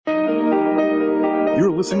You're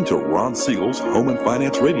listening to Ron Siegel's Home and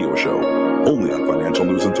Finance Radio Show, only on Financial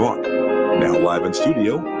News and Talk. Now live in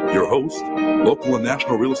studio, your host, local and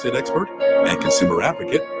national real estate expert and consumer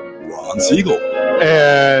advocate, Ron Siegel.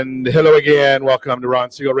 And hello again. Welcome to Ron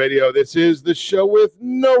Siegel Radio. This is the show with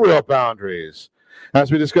no real boundaries,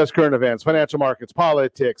 as we discuss current events, financial markets,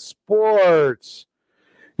 politics, sports,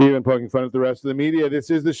 even poking fun at the rest of the media. This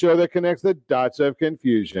is the show that connects the dots of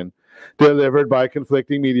confusion, delivered by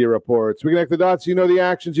conflicting media reports. We connect the dots so you know the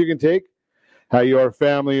actions you can take, how your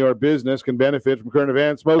family or business can benefit from current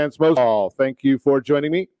events. Most of all, thank you for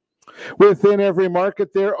joining me. Within every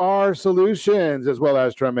market, there are solutions as well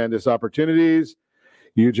as tremendous opportunities.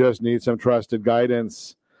 You just need some trusted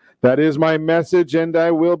guidance. That is my message, and I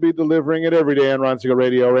will be delivering it every day on Ron Siegel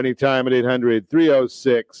Radio or anytime at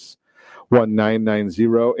 800-306-1990,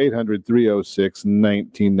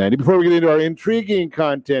 800-306-1990. Before we get into our intriguing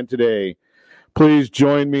content today, please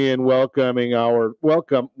join me in welcoming. What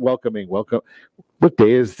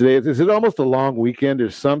day is today? Is it almost a long weekend or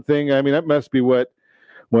something? I mean, that must be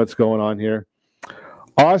what's going on here.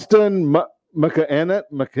 Austin McAnena.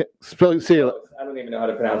 I don't even know how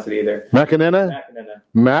to pronounce it either. McAnena?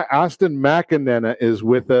 Austin McAnena is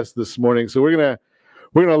with us this morning. So we're gonna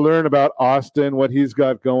learn about Austin, what he's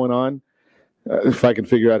got going on. If I can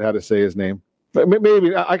figure out how to say his name, but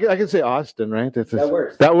maybe I can say Austin, right? That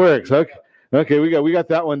works. That works. Okay. We got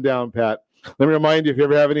that one down, Pat. Let me remind you, if you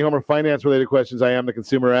ever have any home or finance related questions, I am the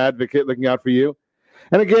consumer advocate looking out for you.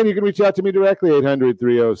 And again, you can reach out to me directly,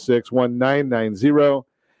 800-306-1990,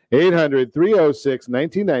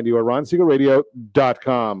 800-306-1990, or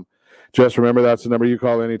ronsiegelradio.com. Just remember, that's the number you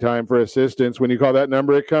call anytime for assistance. When you call that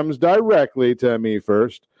number, it comes directly to me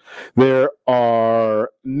first. There are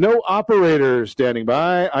no operators standing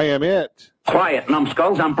by. I am it. Quiet,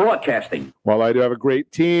 numbskulls. I'm broadcasting. While I do have a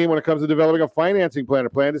great team when it comes to developing a financing plan, a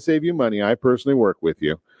plan to save you money, I personally work with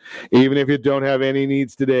you. Even if you don't have any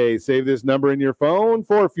needs today, save this number in your phone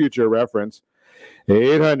for future reference.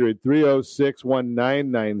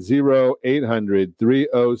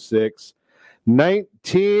 800-306-1990,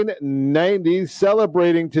 800-306-1990.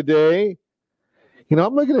 Celebrating today. You know,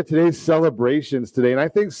 I'm looking at today's celebrations today, and I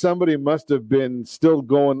think somebody must have been still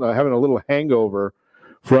having a little hangover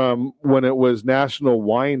from when it was National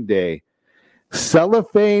Wine Day.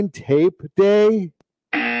 Cellophane Tape Day?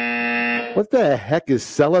 What the heck is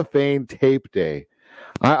Cellophane Tape Day?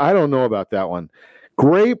 I don't know about that one.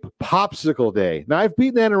 Grape Popsicle Day. Now, I've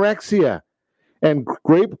beaten anorexia, and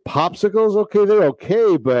grape popsicles, okay, they're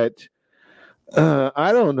okay, but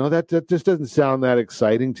I don't know. That just doesn't sound that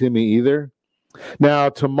exciting to me either. Now,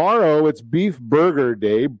 tomorrow, it's Beef Burger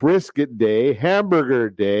Day, Brisket Day, Hamburger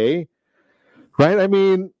Day, right? I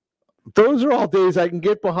mean, those are all days I can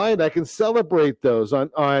get behind. I can celebrate those.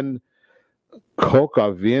 On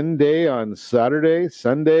Coca Vin Day on Saturday.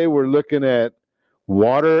 Sunday, we're looking at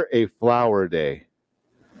Water a Flower Day.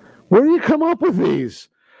 Where do you come up with these?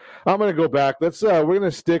 I'm going to go back. We're going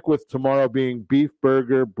to stick with tomorrow being beef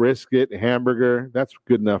burger, brisket, hamburger. That's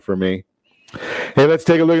good enough for me. Hey, let's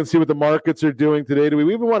take a look and see what the markets are doing today. Do we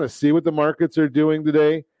even want to see what the markets are doing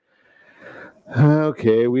today?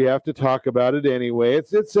 Okay, we have to talk about it anyway.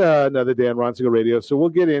 It's another day on Ron Siegel Radio, so we'll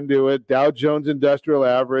get into it. Dow Jones Industrial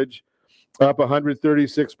Average up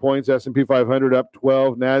 136 points, S&P 500 up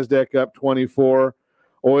 12, NASDAQ up 24,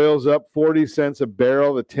 oil's up 40 cents a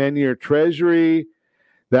barrel, the 10-year Treasury,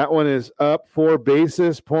 that one is up 4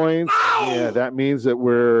 basis points. Yeah, that means that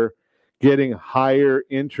we're getting higher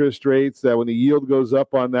interest rates, that when the yield goes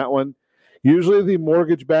up on that one, usually the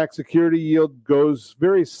mortgage-backed security yield goes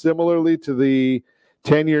very similarly to the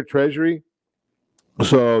 10-year Treasury.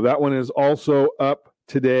 So that one is also up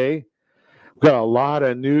today. We've got a lot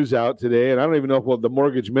of news out today, and I don't even know if the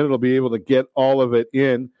Mortgage Minute will be able to get all of it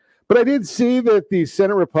in. But I did see that the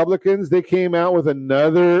Senate Republicans, they came out with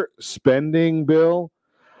another spending bill.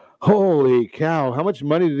 Holy cow. How much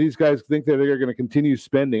money do these guys think that they're going to continue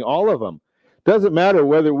spending? All of them. Doesn't matter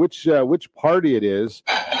which party it is,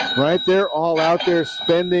 right? They're all out there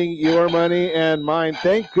spending your money and mine.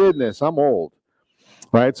 Thank goodness I'm old,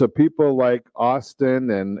 right? So people like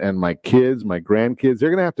Austin and my kids, my grandkids,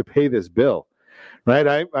 they're going to have to pay this bill,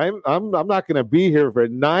 right? I'm not going to be here for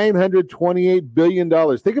 $928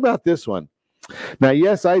 billion. Think about this one. Now,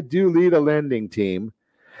 yes, I do lead a lending team.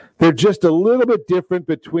 They're just a little bit different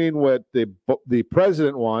between what the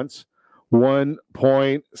president wants,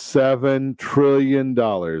 $1.7 trillion.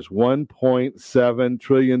 $1.7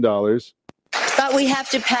 trillion. But we have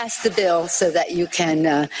to pass the bill so that you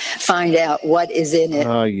can find out what is in it.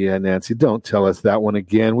 Oh, yeah, Nancy, don't tell us that one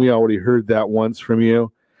again. We already heard that once from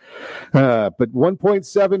you. But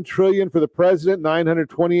 $1.7 trillion for the president,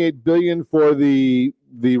 $928 billion for the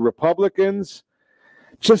Republicans.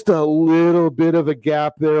 Just a little bit of a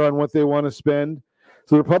gap there on what they want to spend.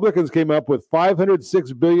 So the Republicans came up with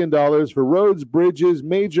 $506 billion for roads, bridges,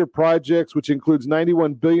 major projects, which includes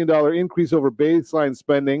 $91 billion increase over baseline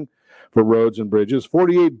spending for roads and bridges,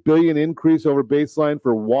 $48 billion increase over baseline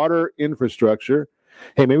for water infrastructure.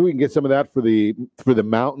 Hey, maybe we can get some of that for the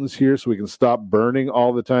mountains here so we can stop burning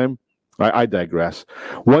all the time. I digress.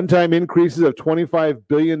 One-time increases of $25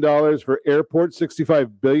 billion for airports,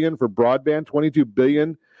 $65 billion for broadband, $22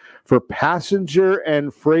 billion for passenger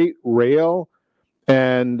and freight rail,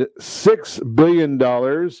 and $6 billion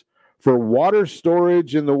for water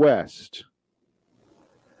storage in the West.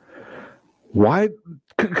 Why?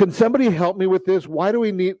 Can somebody help me with this? Why do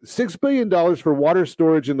we need $6 billion for water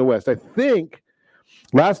storage in the West? I think,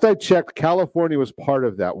 last I checked, California was part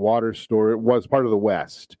of that water storage, was part of the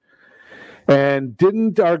West. And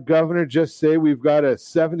didn't our governor just say we've got a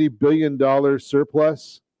 $70 billion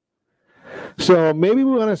surplus? So maybe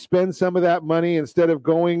we want to spend some of that money instead of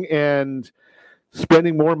going and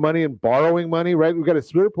spending more money and borrowing money, right? We've got a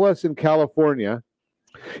surplus in California,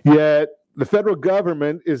 yet the federal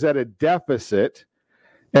government is at a deficit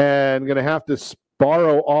and going to have to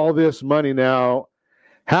borrow all this money. Now,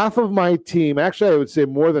 half of my team, actually I would say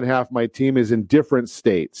more than half my team, is in different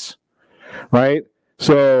states, right?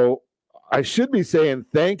 So I should be saying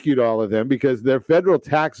thank you to all of them because their federal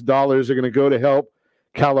tax dollars are going to go to help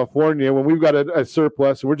California when we've got a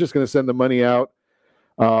surplus. We're just going to send the money out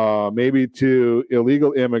maybe to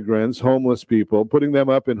illegal immigrants, homeless people, putting them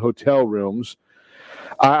up in hotel rooms.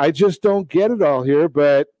 I just don't get it all here,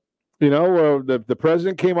 but you know, the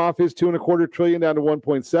president came off his $2.25 trillion down to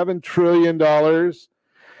 $1.7 trillion,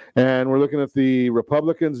 and we're looking at the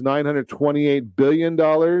Republicans $928 billion,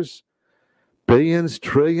 billions,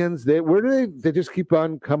 trillions. They just keep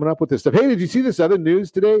on coming up with this stuff. Hey, did you see this other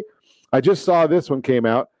news today? I just saw this one came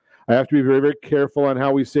out. I have to be very, very careful on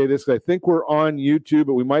how we say this. I think we're on YouTube,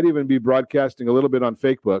 but we might even be broadcasting a little bit on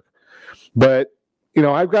Facebook. But, you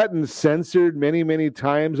know, I've gotten censored many, many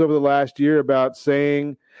times over the last year about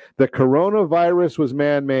saying the coronavirus was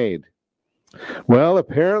man-made. Well,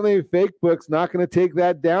 apparently Facebook's not going to take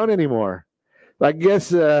that down anymore. I guess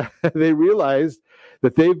they realized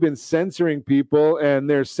that they've been censoring people and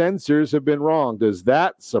their censors have been wrong. Does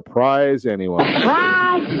that surprise anyone?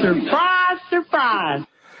 Surprise, surprise, surprise.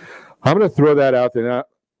 I'm going to throw that out there. Now,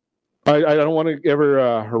 I don't want to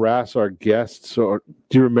ever harass our guests. Or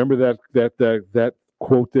do you remember that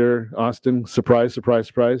quote there, Austin? Surprise, surprise,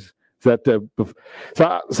 surprise. Is that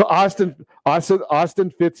so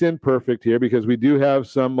Austin fits in perfect here because we do have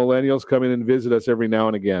some millennials come in and visit us every now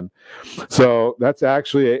and again. So that's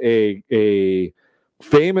actually a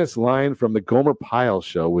famous line from the Gomer Pyle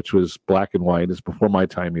show, which was black and white. It's before my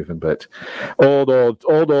time even, but old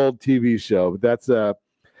TV show. But that's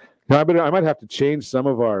I might have to change some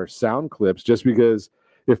of our sound clips just because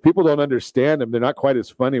if people don't understand them, they're not quite as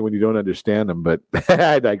funny when you don't understand them. But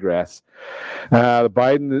I digress. President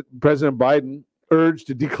Biden urged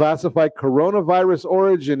to declassify coronavirus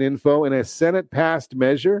origin info in a Senate-passed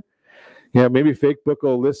measure. Yeah, maybe Facebook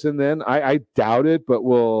will listen then. I doubt it, but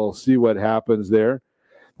we'll see what happens there.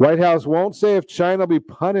 White House won't say if China will be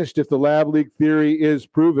punished if the lab leak theory is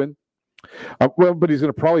proven. But he's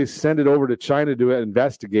going to probably send it over to China to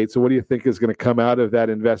investigate. So what do you think is going to come out of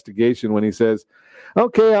that investigation when he says,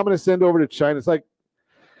 okay, I'm going to send over to China? It's like,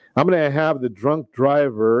 I'm going to have the drunk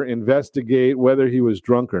driver investigate whether he was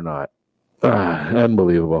drunk or not.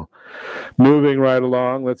 Unbelievable. Moving right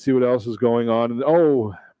along. Let's see what else is going on.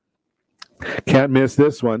 Oh, can't miss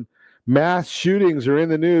this one. Mass shootings are in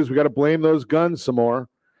the news. We got to blame those guns some more.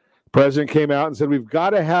 The president came out and said, we've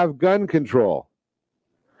got to have gun control.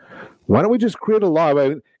 Why don't we just create a law?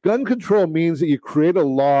 Gun control means that you create a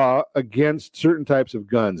law against certain types of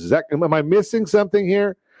guns. Am I missing something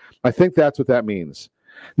here? I think that's what that means.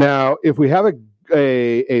 Now, if we have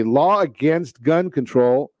a law against gun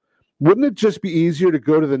control, wouldn't it just be easier to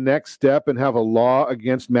go to the next step and have a law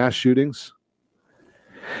against mass shootings?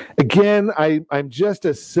 Again, I'm just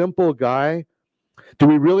a simple guy. Do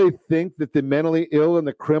we really think that the mentally ill and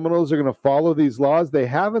the criminals are going to follow these laws? They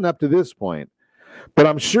haven't up to this point. But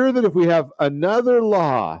I'm sure that if we have another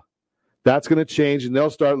law, that's going to change and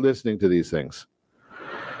they'll start listening to these things.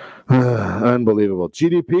 Unbelievable.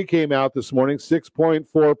 GDP came out this morning,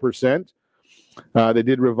 6.4%. They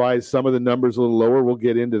did revise some of the numbers a little lower. We'll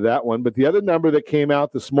get into that one. But the other number that came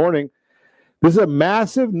out this morning, this is a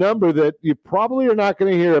massive number that you probably are not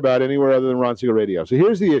going to hear about anywhere other than Ron Siegel Radio. So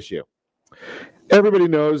here's the issue. Everybody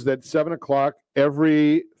knows that 7 o'clock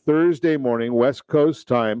every Thursday morning, West Coast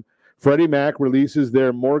time, Freddie Mac releases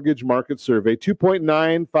their mortgage market survey.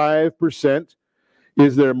 2.95%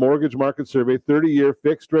 is their mortgage market survey, 30-year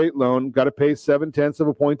fixed rate loan. Got to pay 0.7 of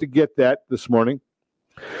a point to get that this morning.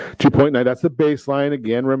 2.9, that's the baseline.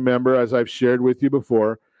 Again, remember, as I've shared with you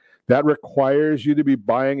before, that requires you to be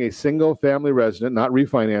buying a single-family resident, not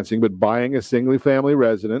refinancing, but buying a single-family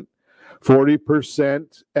resident,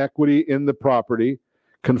 40% equity in the property,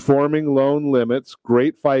 conforming loan limits,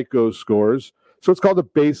 great FICO scores. So it's called a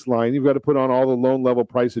baseline. You've got to put on all the loan level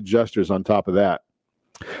price adjusters on top of that.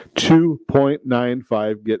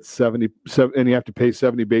 2.95 gets 70, and you have to pay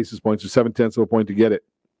 70 basis points or 0.7 of a point to get it.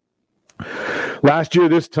 Last year,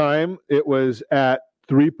 this time, it was at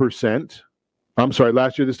 3%. I'm sorry,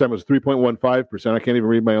 last year, this time it was 3.15%. I can't even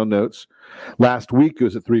read my own notes. Last week, it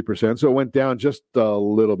was at 3%, so it went down just a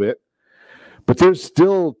little bit. But there's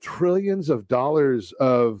still trillions of dollars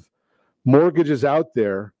of mortgages out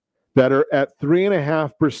there that are at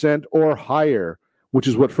 3.5% or higher, which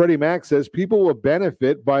is what Freddie Mac says people will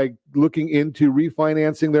benefit by looking into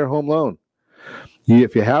refinancing their home loan.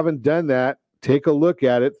 If you haven't done that, take a look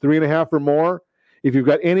at it, 3.5 or more. If you've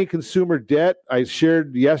got any consumer debt, I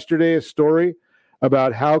shared yesterday a story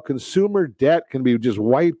about how consumer debt can be just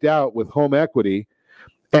wiped out with home equity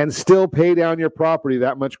and still pay down your property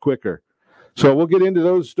that much quicker. So we'll get into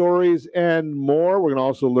those stories and more. We're going to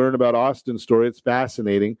also learn about Austin's story. It's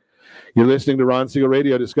fascinating. You're listening to Ron Siegel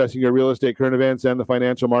Radio, discussing your real estate, current events, and the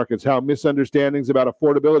financial markets, how misunderstandings about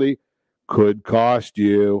affordability could cost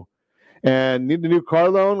you. And need a new car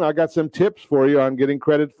loan? I got some tips for you on getting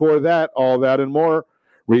credit for that, all that and more.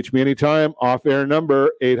 Reach me anytime. Off-air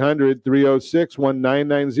number,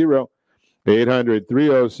 800-306-1990,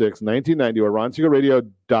 800-306-1990, or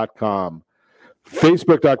ronsiegelradio.com.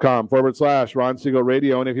 Facebook.com/Ron Siegel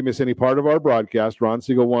Radio. And if you miss any part of our broadcast, Ron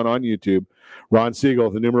Siegel 1 on YouTube. Ron Siegel,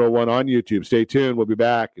 the numeral 1 on YouTube. Stay tuned. We'll be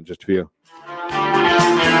back in just a few.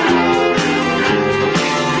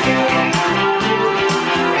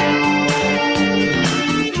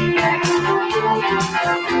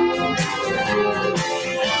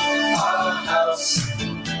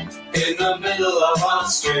 In the middle of our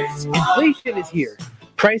streets. Inflation is here.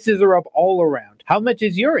 Prices are up all around. How much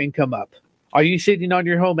is your income up? Are you sitting on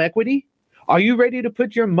your home equity? Are you ready to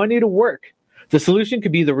put your money to work? The solution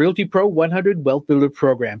could be the Realty Pro 100 Wealth Builder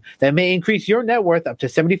program that may increase your net worth up to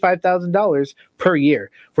 $75,000 per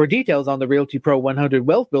year. For details on the Realty Pro 100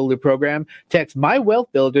 Wealth Builder program, text My Wealth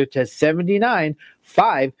Builder to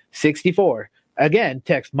 79564. Again,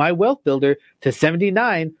 text My Wealth Builder to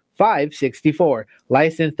 79564.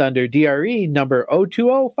 Licensed under DRE number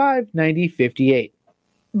 02059058.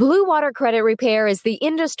 Blue Water Credit Repair is the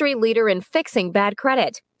industry leader in fixing bad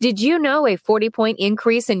credit. Did you know a 40-point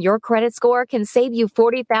increase in your credit score can save you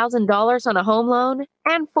 $40,000 on a home loan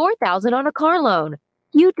and $4,000 on a car loan?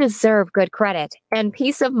 You deserve good credit and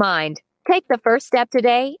peace of mind. Take the first step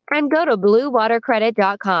today and go to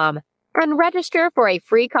bluewatercredit.com and register for a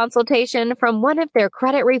free consultation from one of their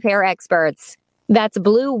credit repair experts. That's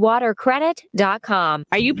bluewatercredit.com.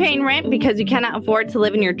 Are you paying rent because you cannot afford to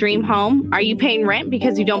live in your dream home? Are you paying rent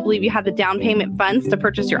because you don't believe you have the down payment funds to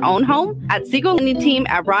purchase your own home? At Siegel Lending Team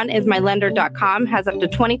at ronismylender.com has up to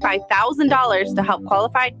 $25,000 to help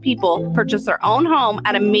qualified people purchase their own home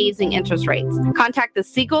at amazing interest rates. Contact the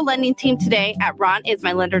Siegel Lending Team today at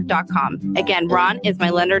ronismylender.com. Again,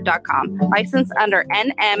 ronismylender.com. Licensed under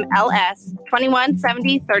NMLS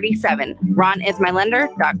 217037.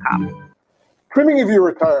 ronismylender.com. Trimming of your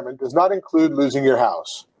retirement does not include losing your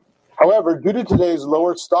house. However, due to today's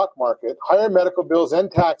lower stock market, higher medical bills, and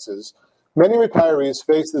taxes, many retirees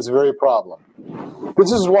face this very problem. This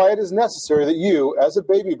is why it is necessary that you, as a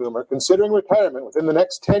baby boomer considering retirement within the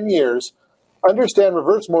next 10 years, understand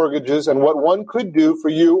reverse mortgages and what one could do for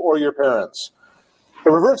you or your parents.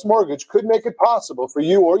 A reverse mortgage could make it possible for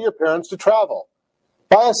you or your parents to travel,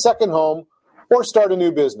 buy a second home, or start a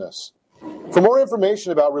new business. For more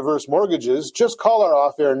information about reverse mortgages, just call our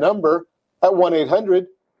off-air number at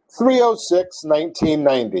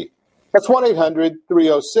 1-800-306-1990. That's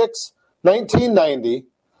 1-800-306-1990,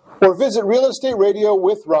 or visit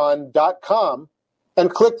realestateradio.com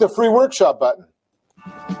and click the free workshop button.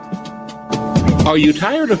 Are you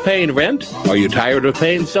tired of paying rent? Are you tired of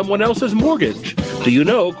paying someone else's mortgage? Do you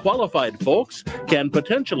know qualified folks can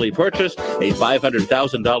potentially purchase a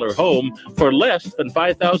 $500,000 home for less than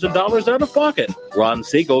 $5,000 out of pocket? Ron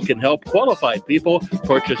Siegel can help qualified people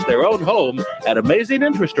purchase their own home at amazing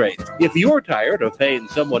interest rates. If you're tired of paying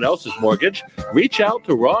someone else's mortgage, reach out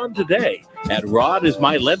to Ron today at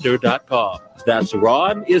ronismylender.com. That's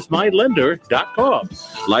ronismylender.com.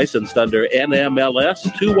 Licensed under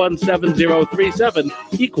NMLS 217037,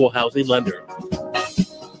 Equal Housing Lender.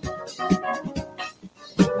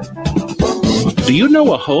 Do you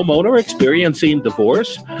know a homeowner experiencing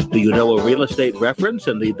divorce? Do you know a real estate reference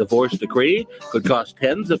and the divorce decree could cost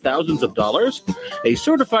tens of thousands of dollars? A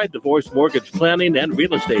certified divorce mortgage planning and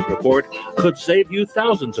real estate report could save you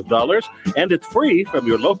thousands of dollars, and it's free from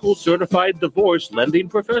your local certified divorce lending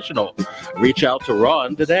professional. Reach out to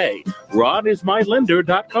Ron today.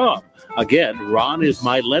 RonIsMyLender.com. Again,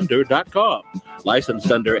 RonIsMyLender.com.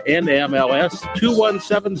 Licensed under NMLS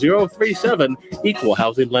 217037, Equal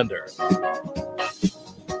Housing Lender.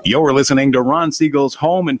 You're listening to Ron Siegel's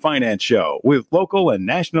Home and Finance Show with local and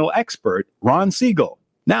national expert Ron Siegel.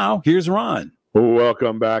 Now, here's Ron.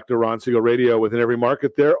 Welcome back to Ron Siegel Radio. Within every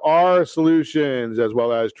market, there are solutions as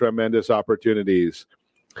well as tremendous opportunities.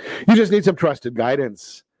 You just need some trusted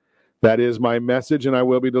guidance. That is my message, and I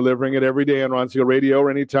will be delivering it every day on Ron Siegel Radio or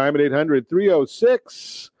anytime at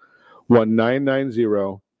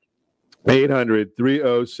 800-306-1990.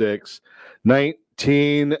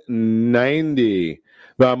 800-306-1990.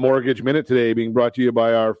 The Mortgage Minute today being brought to you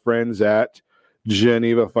by our friends at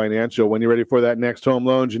Geneva Financial. When you're ready for that next home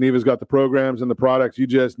loan, Geneva's got the programs and the products. You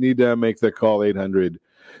just need to make the call, 800-306-1990.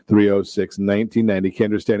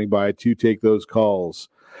 Kendra standing by to take those calls.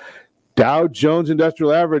 Dow Jones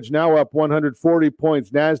Industrial Average now up 140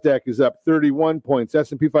 points. NASDAQ is up 31 points.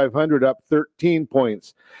 S&P 500 up 13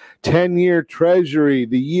 points. 10-year Treasury,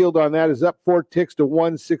 the yield on that is up 4 ticks to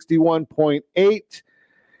 161.8.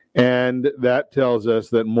 And that tells us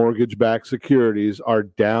that mortgage-backed securities are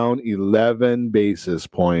down 11 basis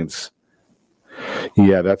points.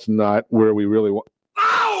 Yeah, that's not where we really want.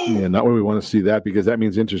 Yeah, not where we want to see that, because that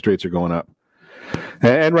means interest rates are going up.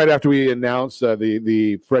 And right after we announced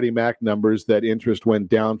the Freddie Mac numbers, that interest went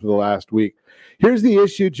down for the last week. Here's the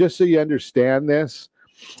issue, just so you understand this.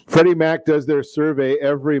 Freddie Mac does their survey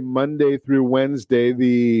every Monday through Wednesday.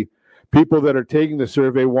 The people that are taking the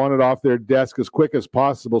survey want it off their desk as quick as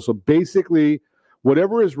possible. So basically,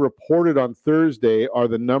 whatever is reported on Thursday are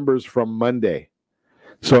the numbers from Monday.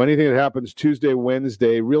 So anything that happens Tuesday,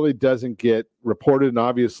 Wednesday really doesn't get reported. And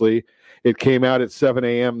obviously, it came out at 7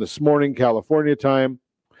 a.m. this morning, California time.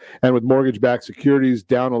 And with mortgage-backed securities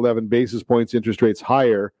down 11 basis points, interest rates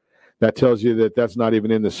higher, that tells you that that's not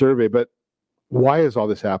even in the survey. But why is all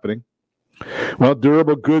this happening? Well,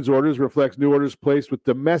 durable goods orders reflects new orders placed with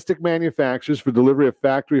domestic manufacturers for delivery of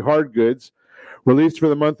factory hard goods. Released for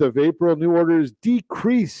the month of April, new orders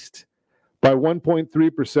decreased by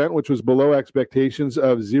 1.3%, which was below expectations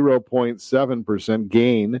of 0.7%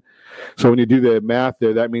 gain. So when you do the math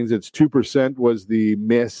there, that means it's 2% was the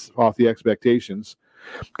miss off the expectations.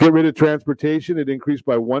 Get rid of transportation, it increased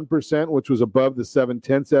by 1%, which was above the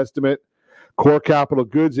 7/10 estimate. Core capital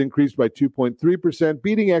goods increased by 2.3%,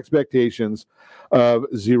 beating expectations of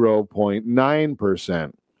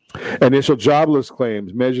 0.9%. Initial jobless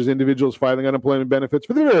claims measures individuals filing unemployment benefits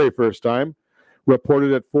for the very first time,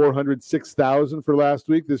 reported at 406,000 for last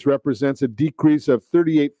week. This represents a decrease of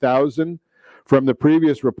 38,000 from the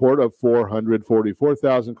previous report of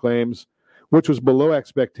 444,000 claims, which was below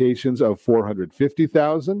expectations of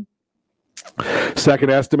 450,000. Second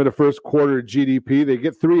estimate of first quarter GDP, they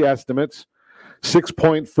get three estimates.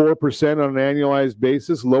 6.4% on an annualized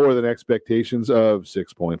basis, lower than expectations of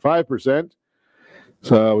 6.5%.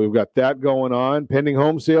 So we've got that going on. Pending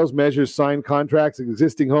home sales measures signed contracts of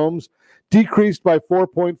existing homes decreased by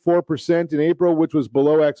 4.4% in April, which was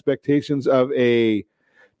below expectations of a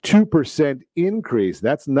 2% increase.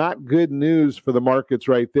 That's not good news for the markets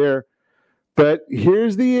right there. But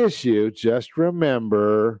here's the issue. Just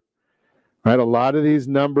remember, right, a lot of these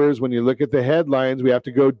numbers, when you look at the headlines, we have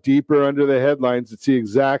to go deeper under the headlines to see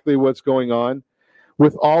exactly what's going on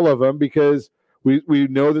with all of them, because we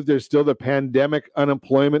know that there's still the pandemic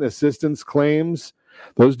unemployment assistance claims.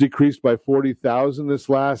 Those decreased by 40,000 this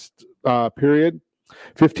last period.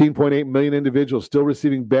 15.8 million individuals still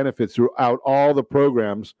receiving benefits throughout all the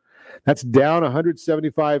programs. That's down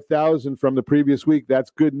 175,000 from the previous week. That's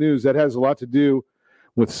good news. That has a lot to do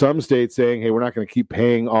with some states saying, hey, we're not going to keep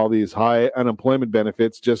paying all these high unemployment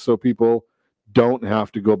benefits just so people don't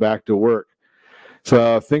have to go back to work.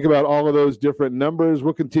 So think about all of those different numbers.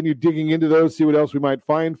 We'll continue digging into those, see what else we might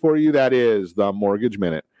find for you. That is the Mortgage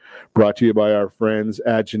Minute, brought to you by our friends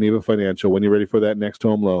at Geneva Financial. When you're ready for that next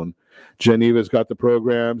home loan, Geneva's got the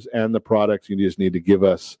programs and the products. You just need to give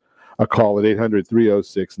us a call at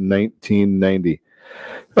 800-306-1990.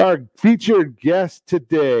 Our featured guest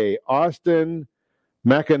today, Austin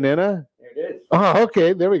McAnena. There it is. Oh,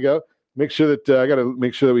 okay. There we go. Make sure that I got to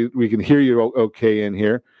make sure that we can hear you okay in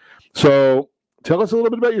here. So tell us a little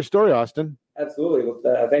bit about your story, Austin. Absolutely. Well,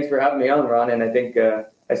 thanks for having me on, Ron. And I think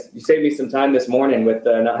you saved me some time this morning with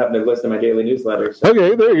not having to listen to my daily newsletter. So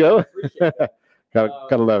okay, there you go.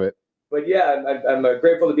 Gotta love it. But yeah, I'm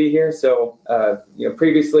grateful to be here. So,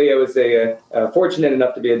 previously I was fortunate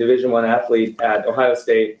enough to be a Division I athlete at Ohio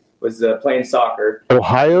State. Was playing soccer.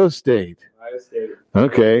 Ohio State.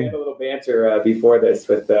 Okay. We had a little banter before this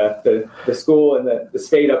with the school and the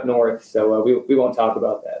state up north. So we won't talk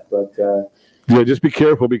about that. But yeah, just be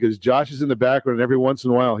careful because Josh is in the background, and every once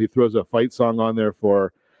in a while he throws a fight song on there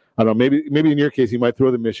for. I don't know, maybe in your case, he might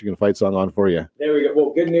throw the Michigan fight song on for you. There we go.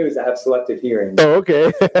 Well, good news. I have selective hearing. Oh,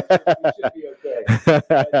 okay. You should be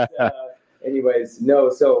okay. But, anyways,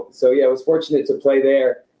 no. So yeah, I was fortunate to play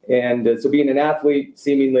there. And so being an athlete,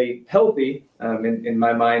 seemingly healthy, in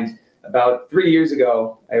my mind, about 3 years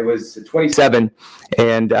ago, I was 27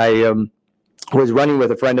 and I was running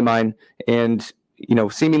with a friend of mine and,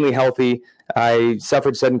 seemingly healthy. I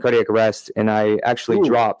suffered sudden cardiac arrest and I actually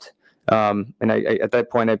dropped. And I at that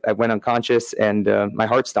point, I went unconscious and my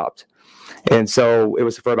heart stopped. And so it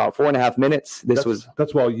was for about 4.5 minutes.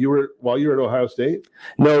 That's while you were at Ohio State?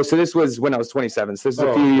 No, so this was when I was 27. So this is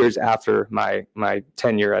a few years after my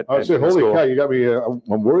tenure at holy school. cow, you got me.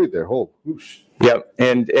 I'm worried there. Yep.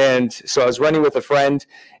 And so I was running with a friend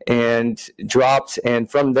and dropped. And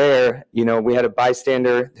from there, we had a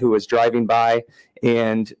bystander who was driving by.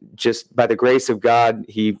 And just by the grace of God,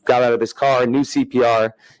 he got out of his car, knew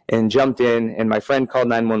CPR, and jumped in. And my friend called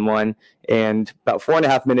 911. And about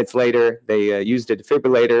 4.5 minutes later, they used a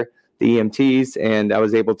defibrillator, the EMTs, and I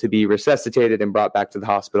was able to be resuscitated and brought back to the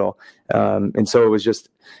hospital. And so it was just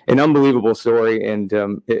an unbelievable story. And,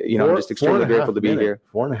 I'm just extremely grateful to be here.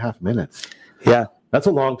 4.5 minutes. Yeah. That's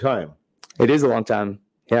a long time. It is a long time.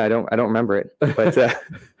 Yeah, I don't remember it. But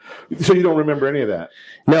so you don't remember any of that?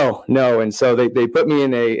 No. And so they put me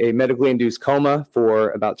in a medically induced coma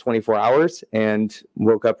for about 24 hours and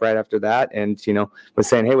woke up right after that and, was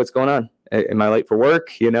saying, hey, what's going on? Am I late for work?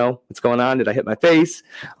 What's going on? Did I hit my face?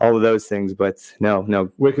 All of those things. But no.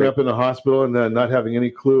 Waking up in the hospital and not having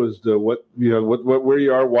any clue as to what where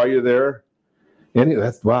you are, why you're there.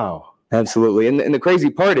 That's wow. Absolutely. And the crazy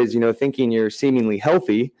part is, thinking you're seemingly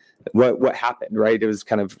healthy, what happened, right? It was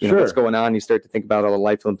kind of, what's going on. You start to think about all the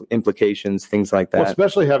life implications, things like that. Well,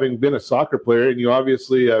 especially having been a soccer player. And you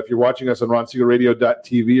obviously, if you're watching us on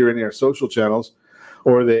RonSiegelRadio.tv or any of our social channels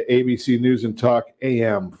or the ABC News and Talk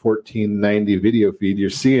AM 1490 video feed, you're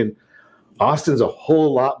seeing Austin's a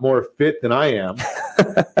whole lot more fit than I am,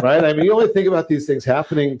 right? I mean, you only think about these things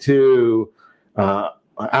happening to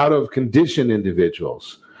out of condition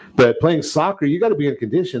individuals. But playing soccer, you got to be in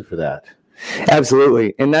condition for that.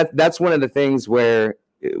 Absolutely. And that's one of the things where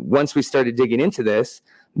once we started digging into this,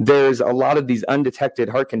 there's a lot of these undetected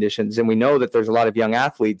heart conditions. And we know that there's a lot of young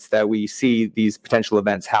athletes that we see these potential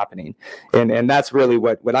events happening. And that's really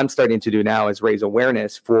what I'm starting to do now is raise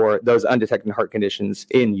awareness for those undetected heart conditions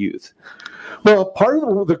in youth. Well, part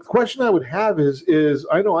of the question I would have is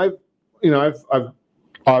I know I've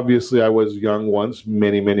obviously I was young once,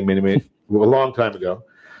 many, a long time ago.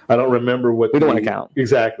 I don't remember what we don't want to count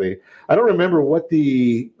exactly. I don't remember what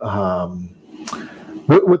the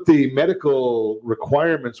what the medical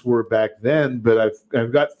requirements were back then. But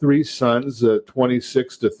I've got 3 sons,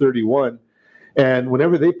 26 to 31, and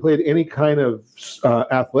whenever they played any kind of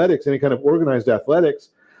athletics, any kind of organized athletics,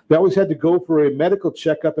 they always had to go for a medical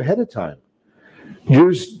checkup ahead of time.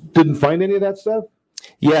 Yours didn't find any of that stuff?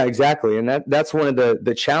 Yeah, exactly. And that's one of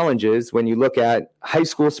the challenges when you look at high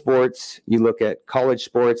school sports, you look at college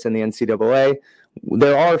sports and the NCAA,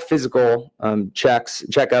 there are physical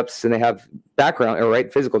checkups, and they have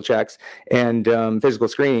physical checks and physical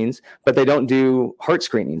screenings, but they don't do heart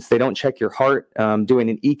screenings. They don't check your heart doing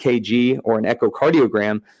an EKG or an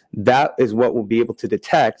echocardiogram. That is what will be able to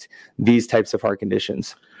detect these types of heart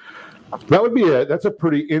conditions. That's a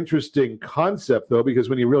pretty interesting concept, though, because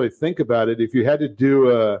when you really think about it, if you had to do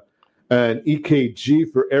an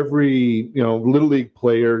EKG for every little league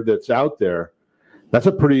player that's out there, that's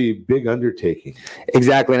a pretty big undertaking.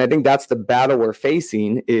 Exactly, and I think that's the battle we're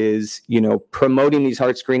facing is promoting these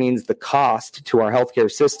heart screenings, the cost to our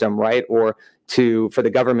healthcare system, right, or for the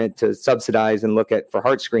government to subsidize and look at for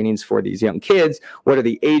heart screenings for these young kids. What are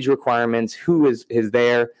the age requirements? Who is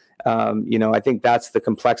there? I think that's the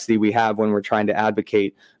complexity we have when we're trying to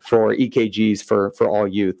advocate for EKGs for all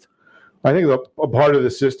youth. I think a part of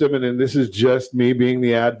the system, and this is just me being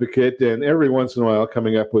the advocate, and every once in a while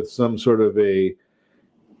coming up with some sort of a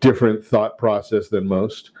different thought process than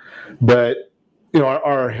most. But,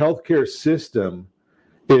 our healthcare system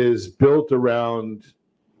is built around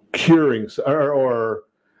curing or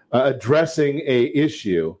addressing a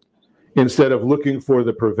issue instead of looking for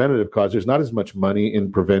the preventative cause. There's not as much money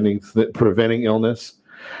in preventing illness,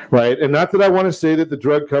 right? And not that I want to say that the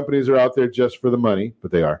drug companies are out there just for the money,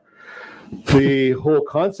 but they are. the whole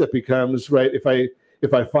concept becomes, right, if I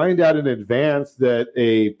find out in advance that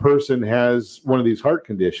a person has one of these heart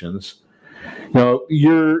conditions,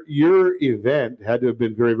 your event had to have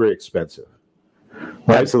been very, very expensive.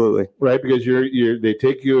 Right? Absolutely. Right, because they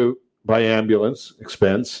take you by ambulance,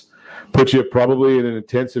 expense, put you probably in an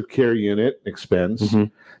intensive care unit, expense. Mm-hmm.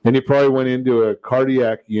 Then you probably went into a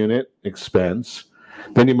cardiac unit, expense.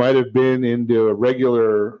 Then you might have been into a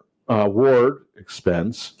regular ward,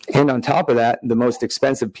 expense. And on top of that, the most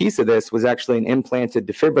expensive piece of this was actually an implanted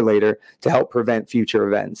defibrillator to help prevent future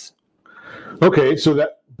events. Okay, so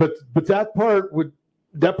that part would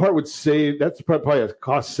save. That's probably a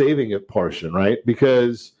cost saving portion, right?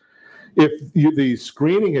 Because if the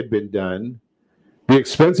screening had been done, the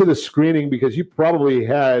expense of the screening, because you probably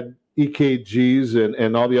had EKGs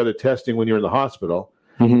and all the other testing when you were in the hospital,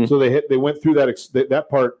 mm-hmm. So they went through that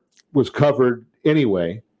part was covered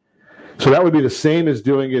anyway. So that would be the same as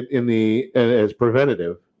doing it as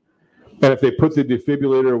preventative. And if they put the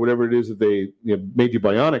defibrillator or whatever it is that they made you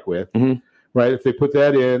bionic with, mm-hmm. right? If they put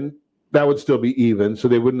that in, that would still be even. So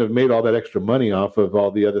they wouldn't have made all that extra money off of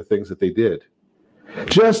all the other things that they did.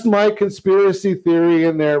 Just my conspiracy theory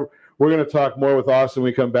in there. We're going to talk more with Austin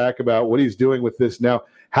when we come back about what he's doing with this now.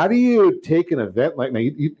 How do you take an event like now?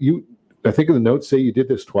 You I think in the notes say you did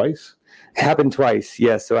this twice. It happened twice,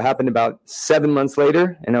 yes. So it happened about 7 months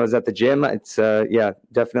later, and I was at the gym. It's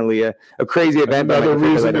definitely a crazy event. Another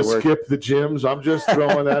reason to skip the gyms. I'm just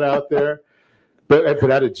throwing that out there. But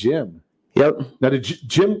at a gym. Yep. Now the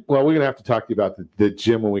gym. Well, we're going to have to talk to you about the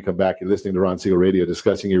gym when we come back. You're listening to Ron Siegel Radio,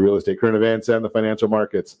 discussing your real estate, current events, and the financial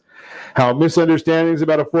markets. How misunderstandings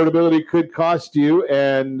about affordability could cost you,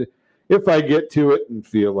 and if I get to it and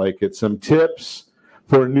feel like it's, some tips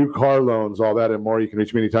for new car loans, all that and more. You can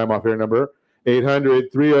reach me anytime off air number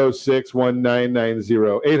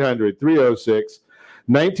 800-306-1990, 800-306-1990,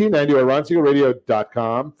 or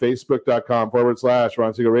RonSiegelRadio.com,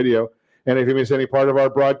 Facebook.com/Ron Siegel Radio. And if you miss any part of our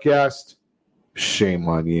broadcast, shame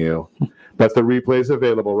on you. But the replay is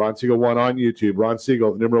available. Ron Siegel 1 on YouTube. Ron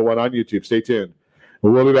Siegel, the number 1 on YouTube. Stay tuned.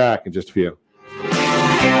 We'll be back in just a few.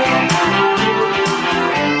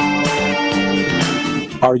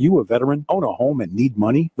 Are you a veteran, own a home, and need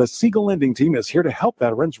money? The Siegel Lending Team is here to help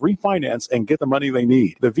veterans refinance and get the money they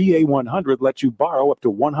need. The VA 100 lets you borrow up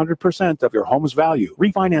to 100% of your home's value,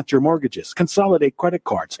 refinance your mortgages, consolidate credit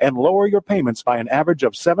cards, and lower your payments by an average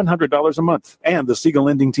of $700 a month. And the Siegel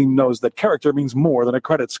Lending Team knows that character means more than a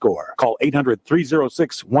credit score. Call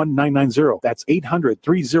 800-306-1990. That's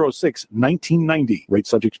 800-306-1990. Rate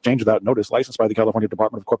subject to change without notice. Licensed by the California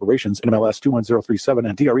Department of Corporations, NMLS 21037,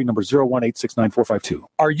 and DRE number 018694452.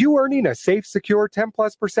 Are you earning a safe, secure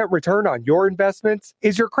 10+% return on your investments?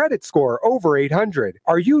 Is your credit score over 800?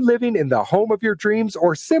 Are you living in the home of your dreams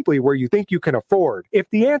or simply where you think you can afford? If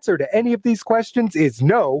the answer to any of these questions is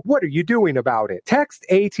no, what are you doing about it? Text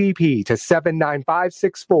ATP to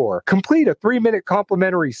 79564. Complete a 3-minute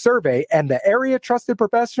complimentary survey, and the area trusted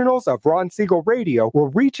professionals of Ron Siegel Radio will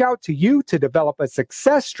reach out to you to develop a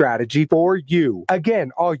success strategy for you.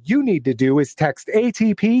 Again, all you need to do is text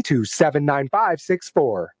ATP to 79564.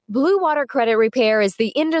 Blue Water Credit Repair is the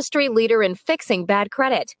industry leader in fixing bad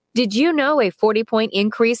credit. Did you know a 40-point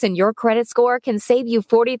increase in your credit score can save you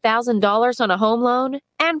 $40,000 on a home loan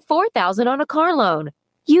and $4,000 on a car loan?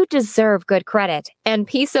 You deserve good credit and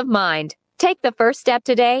peace of mind. Take the first step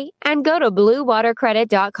today and go to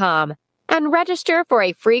BlueWaterCredit.com and register for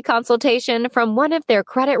a free consultation from one of their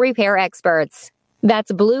credit repair experts.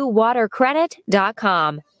 That's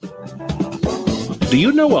BlueWaterCredit.com. Do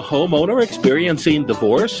you know a homeowner experiencing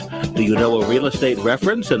divorce? Do you know a real estate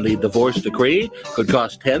reference and the divorce decree could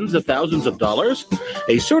cost tens of thousands of dollars?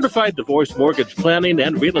 A certified divorce mortgage planning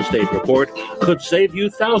and real estate report could save you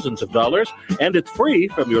thousands of dollars, and it's free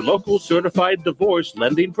from your local certified divorce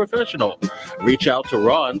lending professional. Reach out to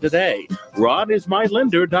Ron today.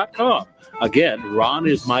 RonIsMyLender.com. Again,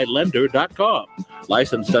 RonIsMyLender.com.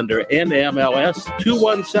 Licensed under NMLS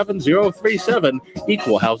 217037,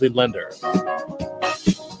 Equal Housing Lender.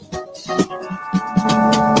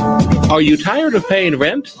 Are you tired of paying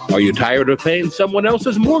rent? Are you tired of paying someone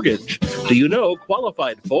else's mortgage? Do you know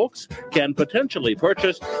qualified folks can potentially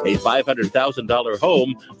purchase a $500,000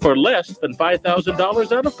 home for less than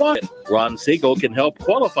 $5,000 out of pocket? Ron Siegel can help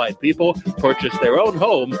qualified people purchase their own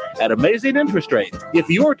home at amazing interest rates. If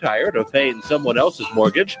you're tired of paying someone else's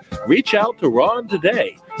mortgage, reach out to Ron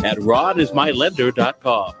today at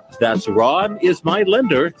RonIsMyLender.com. That's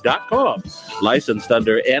RonIsMyLender.com. Licensed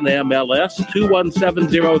under NMLS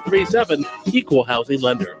 217037, Equal Housing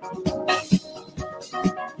Lender.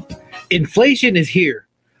 Inflation is here.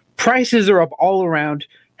 Prices are up all around.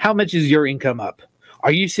 How much is your income up?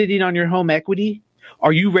 Are you sitting on your home equity?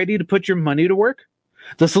 Are you ready to put your money to work?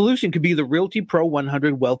 The solution could be the Realty Pro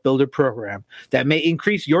 100 Wealth Builder program that may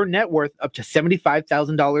increase your net worth up to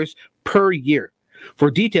 $75,000 per year. For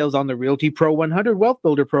details on the Realty Pro 100 Wealth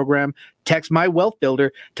Builder program, text My Wealth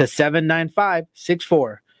Builder to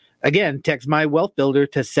 79564. Again, text My Wealth Builder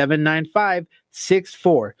to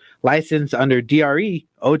 79564. Licensed under DRE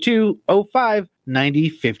 0205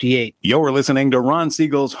 9058. You're listening to Ron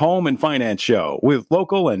Siegel's Home and Finance Show with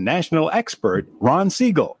local and national expert Ron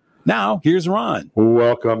Siegel. Now, here's Ron.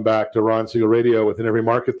 Welcome back to Ron Siegel Radio. Within every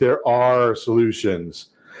market, there are solutions,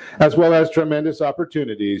 as well as tremendous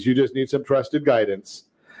opportunities. You just need some trusted guidance.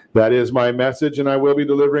 That is my message, and I will be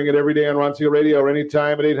delivering it every day on Ron Siegel Radio or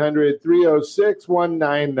anytime at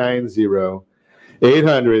 800-306-1990.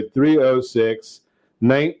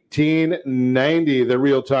 800-306-1990, the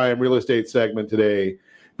real-time real estate segment today.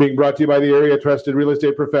 Being brought to you by the area trusted real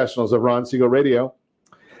estate professionals of Ron Siegel Radio.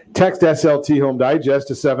 Text SLT Home Digest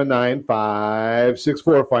to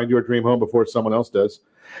 79564. Find your dream home before someone else does.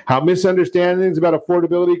 How misunderstandings about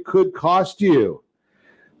affordability could cost you.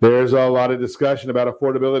 There's a lot of discussion about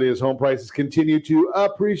affordability as home prices continue to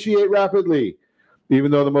appreciate rapidly,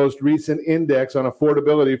 even though the most recent index on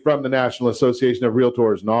affordability from the National Association of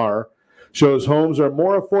Realtors, NAR, shows homes are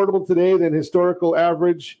more affordable today than historical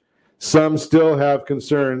average. Some still have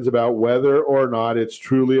concerns about whether or not it's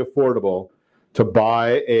truly affordable to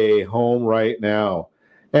buy a home right now.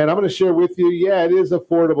 And I'm going to share with you, yeah, it is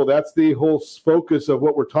affordable. That's the whole focus of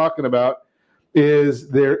what we're talking about, is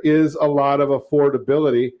there is a lot of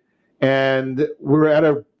affordability, and we're at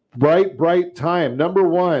a bright time. Number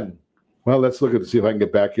one, well, let's look at see if I can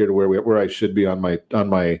get back here to where I should be on my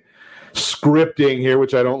scripting here,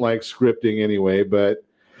 which I don't like scripting anyway. But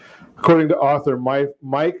according to author Mike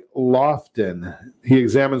Lofton, he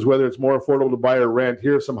examines whether it's more affordable to buy or rent.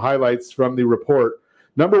 Here are some highlights from the report.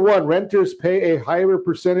 Number one, renters pay a higher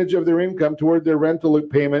percentage of their income toward their rental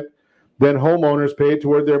payment than homeowners pay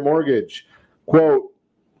toward their mortgage. Quote,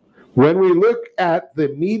 when we look at the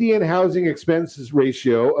median housing expenses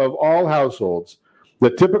ratio of all households,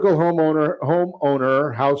 the typical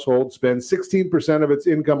homeowner household spends 16% of its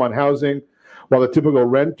income on housing, while the typical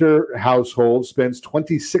renter household spends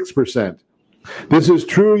 26%. This is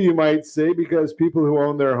true, you might say, because people who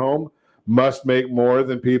own their home must make more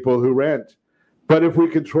than people who rent. But if we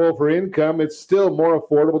control for income, it's still more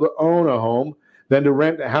affordable to own a home than to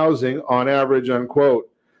rent housing on average, unquote.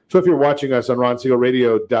 So if you're watching us on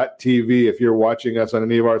RonSiegelRadio.tv, if you're watching us on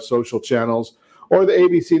any of our social channels, or the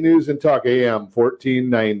ABC News and Talk AM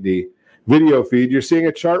 1490 video feed, you're seeing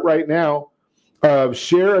a chart right now of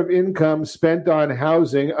share of income spent on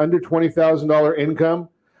housing under $20,000 income,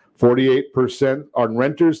 48% on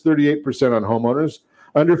renters, 38% on homeowners.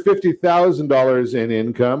 Under $50,000 in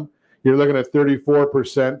income, you're looking at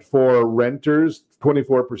 34% for renters,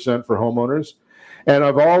 24% for homeowners. And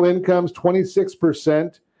of all incomes,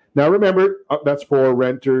 26%. Now remember, that's for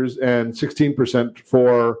renters and 16%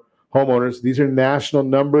 for homeowners. These are national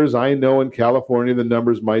numbers. I know in California the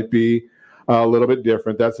numbers might be a little bit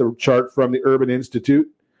different. That's a chart from the Urban Institute.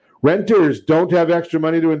 Renters don't have extra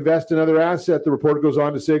money to invest in other assets. The report goes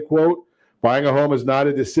on to say, quote, buying a home is not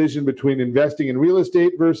a decision between investing in real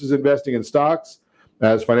estate versus investing in stocks,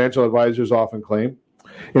 as financial advisors often claim.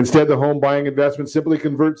 Instead, the home buying investment simply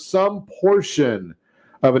converts some portion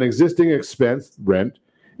of an existing expense, rent,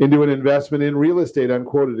 into an investment in real estate,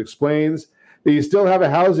 unquote. It explains that you still have a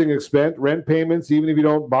housing expense, rent payments, even if you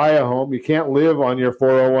don't buy a home. You can't live on your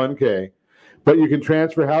 401k, but you can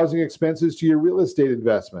transfer housing expenses to your real estate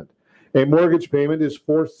investment. A mortgage payment is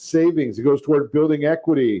forced savings. It goes toward building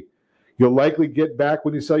equity. You'll likely get back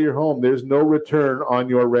when you sell your home. There's no return on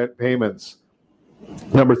your rent payments.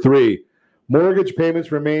 Number three, mortgage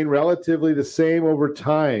payments remain relatively the same over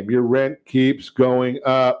time. Your rent keeps going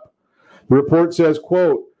up. The report says,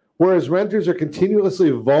 quote, whereas renters are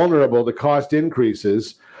continuously vulnerable to cost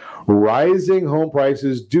increases, rising home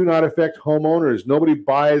prices do not affect homeowners. Nobody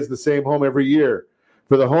buys the same home every year.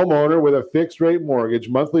 For the homeowner with a fixed-rate mortgage,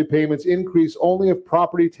 monthly payments increase only if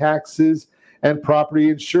property taxes and property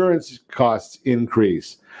insurance costs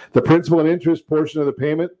increase. The principal and interest portion of the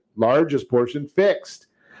payment, largest portion, fixed.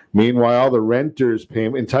 Meanwhile, the renter's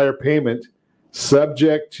entire payment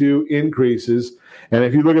subject to increases. And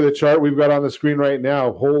if you look at the chart we've got on the screen right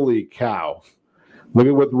now, holy cow. Look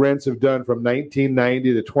at what rents have done from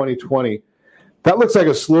 1990 to 2020. That looks like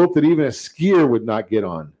a slope that even a skier would not get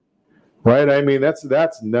on, right? I mean, that's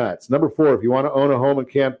nuts. Number four, if you want to own a home and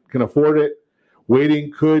can afford it,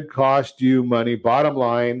 waiting could cost you money. Bottom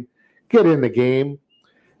line, get in the game.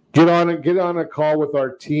 Get on a call with our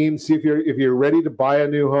team. See if you're ready to buy a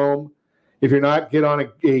new home. if you're not get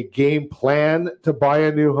on a game plan to buy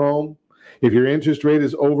a new home, if your interest rate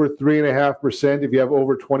is over 3.5%, if you have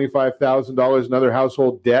over $25,000 in other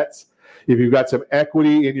household debts, if you've got some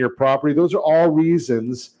equity in your property, those are all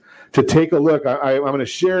reasons to take a look. I'm going to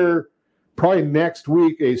share probably next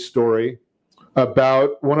week a story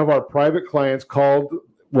about one of our private clients called,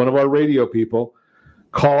 one of our radio people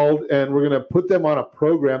called, and we're going to put them on a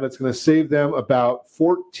program that's going to save them about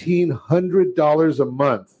 $1,400 a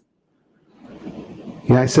month.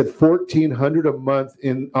 Yeah, I said $1,400 a month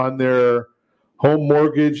on their home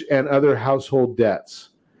mortgage and other household debts.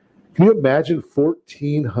 Can you imagine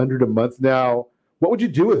 $1,400 a month? Now, what would you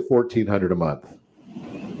do with $1,400 a month?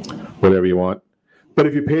 Whatever you want. But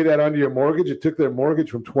if you pay that onto your mortgage, it took their mortgage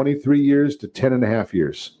from 23 years to 10.5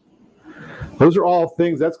 years. Those are all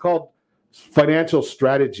things. That's called financial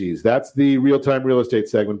strategies. That's the real-time real estate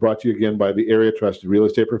segment brought to you again by the area trusted real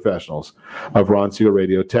estate professionals of Ron Siegel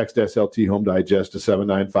Radio. Text SLT Home Digest to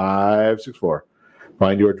 79564.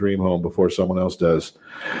 Find your dream home before someone else does.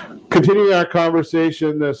 Continuing our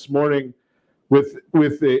conversation this morning with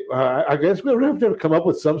I guess we're going to have to come up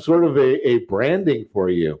with some sort of a branding for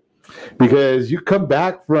you, because you come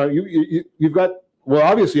back from you've got, well,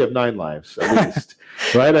 obviously you have 9 lives at least,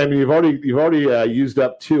 right? I mean, you've already used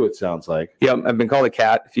up 2. It sounds like. Yeah, I've been called a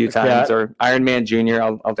cat a few times, or Iron Man Jr.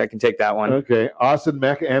 I can take that one. Okay, Austin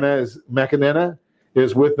McAnena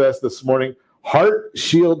is with us this morning. Heart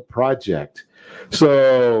Shield Project.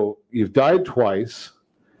 So you've died twice,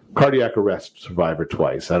 cardiac arrest survivor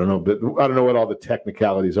twice. I don't know what all the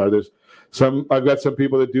technicalities are. I've got some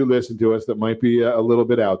people that do listen to us that might be a little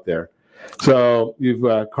bit out there. So you've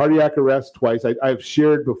cardiac arrest twice. I've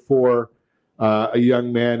shared before a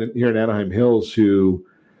young man here in Anaheim Hills who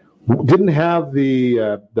didn't have the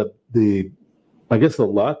I guess the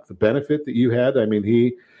luck, the benefit that you had. I mean,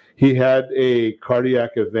 he had a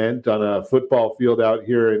cardiac event on a football field out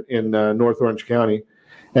here in North Orange County,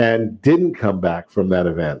 and didn't come back from that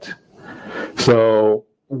event. So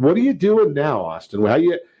what are you doing now, Austin?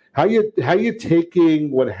 How you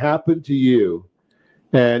taking what happened to you?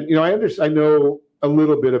 And I know a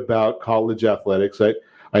little bit about college athletics.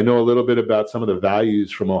 I know a little bit about some of the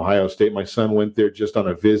values from Ohio State. My son went there just on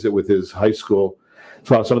a visit with his high school,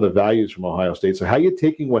 saw some of the values from Ohio State. So how are you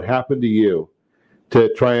taking what happened to you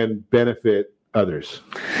to try and benefit others?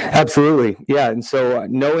 Absolutely. Yeah. And so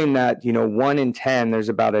knowing that, 1 in 10, there's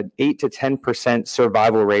about an 8 to 10%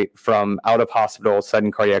 survival rate from out of hospital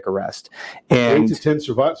sudden cardiac arrest. And 8 to 10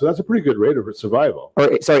 survival. So that's a pretty good rate of survival.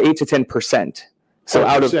 8 to 10%. So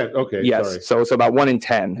out of, okay, yes, sorry. So about 1 in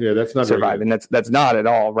 10 that's not survive, and that's not at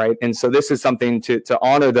all right. And so this is something to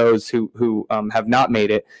honor those who have not made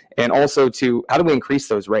it, and also to how do we increase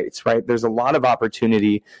those rates, right? There's a lot of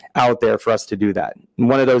opportunity out there for us to do that. And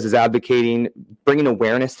one of those is advocating, bringing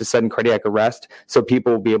awareness to sudden cardiac arrest, so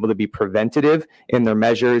people will be able to be preventative in their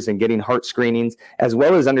measures and getting heart screenings, as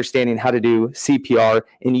well as understanding how to do CPR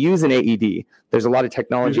and use an AED. There's a lot of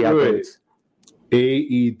technology out there.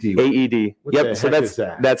 AED. What the heck is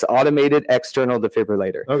that? That's automated external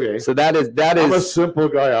defibrillator. Okay. So that is. I'm a simple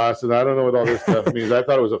guy, Austin. I don't know what all this stuff means. I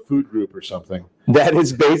thought it was a food group or something. That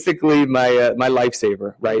is basically my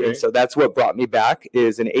lifesaver, right? Okay. And so that's what brought me back.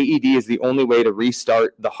 Is an AED is the only way to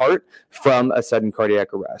restart the heart from a sudden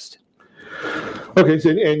cardiac arrest. Okay, so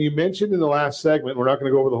and you mentioned in the last segment, we're not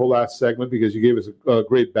going to go over the whole last segment because you gave us a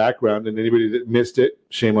great background, and anybody that missed it,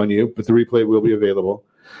 shame on you, but the replay will be available.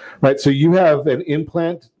 Right, so you have an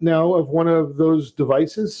implant now of one of those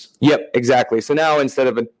devices? Yep, exactly. So now instead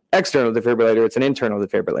of an external defibrillator, it's an internal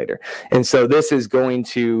defibrillator. And so this is going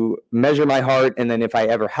to measure my heart, and then if I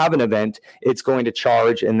ever have an event, it's going to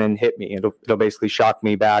charge and then hit me. It'll basically shock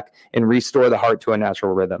me back and restore the heart to a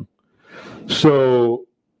natural rhythm. So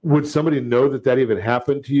would somebody know that even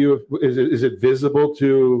happened to you? Is it visible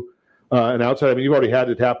to an outside? I mean, you've already had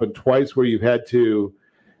it happen twice where you've had to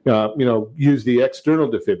use the external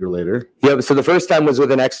defibrillator. Yeah, so the first time was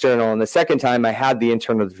with an external, and the second time I had the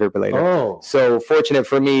internal defibrillator. Oh. So fortunate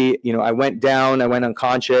for me, I went down, I went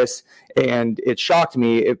unconscious, and it shocked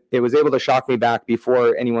me. It was able to shock me back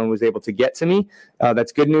before anyone was able to get to me.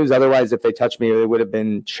 That's good news. Otherwise, if they touched me, they would have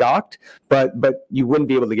been shocked, but you wouldn't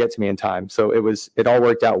be able to get to me in time. So it all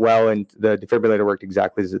worked out well, and the defibrillator worked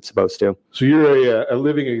exactly as it's supposed to. So you're a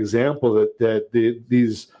living example that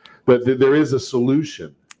there is a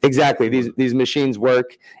solution. Exactly. These machines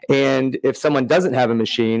work. And if someone doesn't have a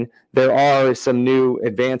machine, there are some new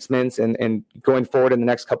advancements. And going forward in the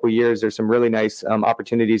next couple of years, there's some really nice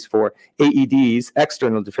opportunities for AEDs,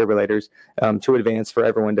 external defibrillators, to advance for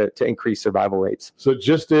everyone to increase survival rates. So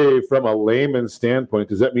just from a layman's standpoint,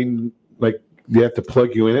 does that mean like you have to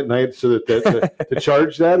plug you in at night so that to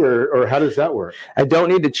charge that, or how does that work? I don't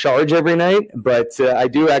need to charge every night, but I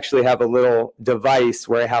do actually have a little device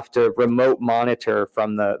where I have to remote monitor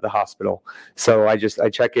from the hospital. So I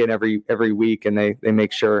check in every week, and they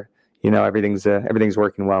make sure everything's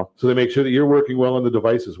working well. So they make sure that you're working well and the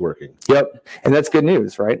device is working. Yep, and that's good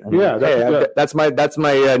news, right? That's my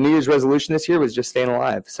New Year's resolution this year was just staying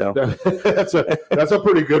alive. So that's a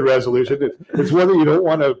pretty good resolution. It's one that you don't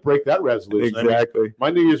want to break that resolution. Exactly. I mean, my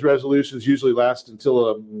New Year's resolutions usually last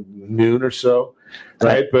until noon or so,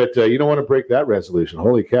 right? But you don't want to break that resolution.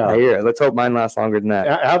 Holy cow! I hear. Let's hope mine lasts longer than that.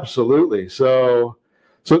 Absolutely. So.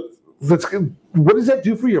 What does that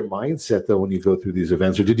do for your mindset, though, when you go through these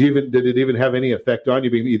events? Or did it even have any effect on you?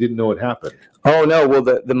 You didn't know it happened. Oh no! Well,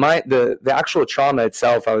 the actual trauma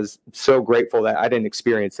itself, I was so grateful that I didn't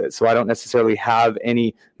experience it. So I don't necessarily have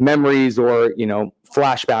any memories or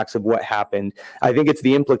flashbacks of what happened. I think it's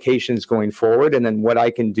the implications going forward, and then what I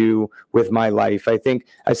can do with my life. I think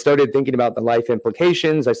I started thinking about the life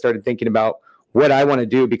implications. I started thinking about what I want to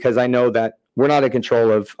do, because I know that we're not in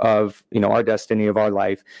control of our destiny, of our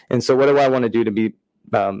life. And so what do I want to do to be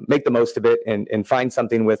make the most of it and find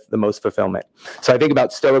something with the most fulfillment? So I think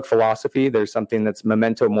about Stoic philosophy. There's something that's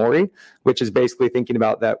memento mori, which is basically thinking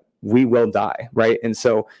about that we will die, right? And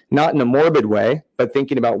so not in a morbid way, but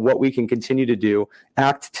thinking about what we can continue to do,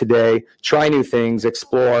 act today, try new things,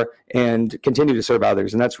 explore, and continue to serve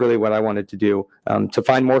others. And that's really what I wanted to do, to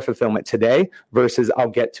find more fulfillment today versus I'll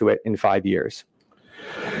get to it in 5 years.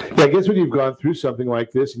 Yeah, I guess when you've gone through something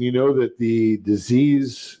like this and you know that the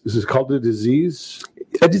disease, this is called a disease?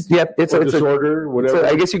 It's a disorder, whatever.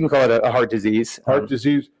 I guess you can call it a heart disease. Heart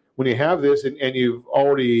disease. When you have this and you've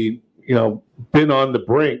already, been on the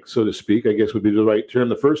brink, so to speak, I guess would be the right term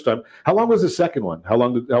the first time. How long was the second one?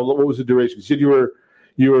 What was the duration? You said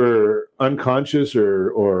you were unconscious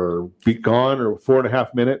or be gone, or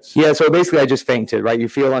 4.5 minutes? Yeah, so basically I just fainted, right? You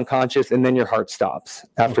feel unconscious and then your heart stops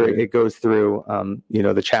after it goes through,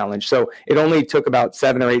 the challenge. So it only took about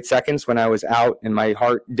 7 or 8 seconds when I was out and my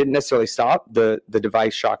heart didn't necessarily stop. The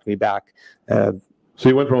device shocked me back. So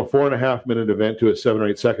you went from a 4.5 minute event to a 7 or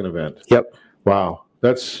 8 second event. Yep. Wow.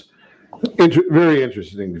 That's very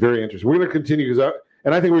interesting. Very interesting. We're going to continue I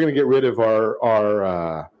think we're going to get rid of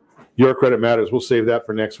our Your Credit Matters. We'll save that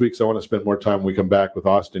for next week, so I want to spend more time when we come back with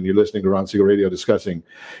Austin. You're listening to Ron Siegel Radio, discussing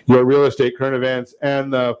your real estate, current events,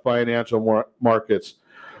 and the financial markets.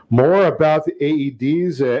 More about the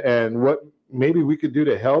AEDs and what maybe we could do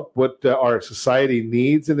to help, what our society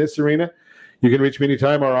needs in this arena. You can reach me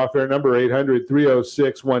anytime. Our off-air number,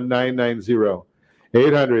 800-306-1990.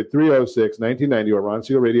 800-306-1990 or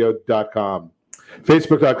RonSiegelRadio.com.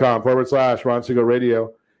 Facebook.com/Ron Siegel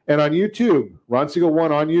Radio. And on YouTube, Ron Siegel 1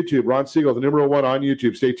 on YouTube. Ron Siegel, the numeral 1 on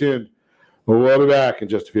YouTube. Stay tuned. We'll be back in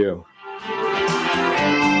just a few.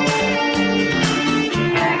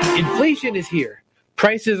 Inflation is here.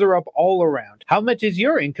 Prices are up all around. How much is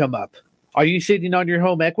your income up? Are you sitting on your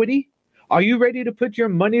home equity? Are you ready to put your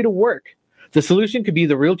money to work? The solution could be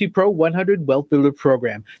the Realty Pro 100 Wealth Builder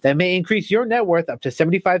program that may increase your net worth up to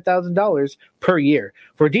 $75,000 per year.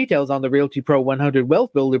 For details on the Realty Pro 100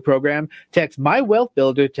 Wealth Builder program, text My Wealth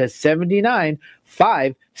Builder to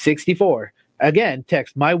 79564. Again,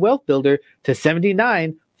 text My Wealth Builder to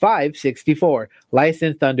 79564.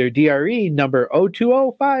 Licensed under DRE number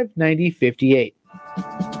 02059058.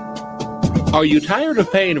 Are you tired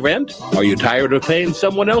of paying rent? Are you tired of paying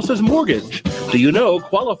someone else's mortgage? Do you know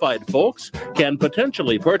qualified folks can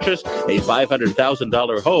potentially purchase a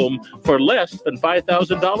 $500,000 home for less than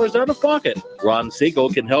 $5,000 out of pocket? Ron Siegel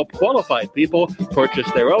can help qualified people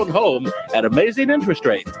purchase their own home at amazing interest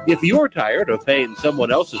rates. If you're tired of paying someone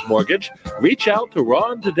else's mortgage, reach out to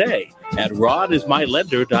Ron today at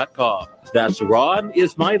ronismylender.com. That's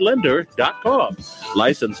ronismylender.com.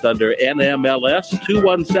 Licensed under NMLS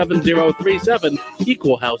 217037,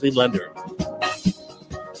 Equal Housing Lender.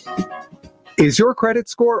 Is your credit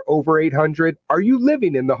score over 800? Are you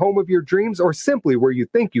living in the home of your dreams or simply where you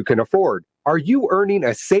think you can afford? Are you earning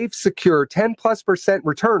a safe, secure 10+%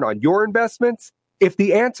 return on your investments? If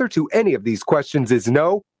the answer to any of these questions is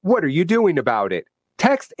no, what are you doing about it?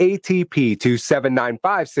 Text ATP to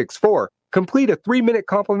 79564. Complete a 3-minute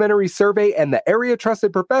complimentary survey and the area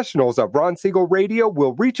trusted professionals of Ron Siegel Radio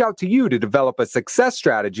will reach out to you to develop a success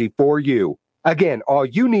strategy for you. Again, all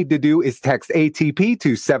you need to do is text ATP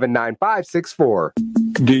to 79564.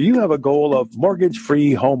 Do you have a goal of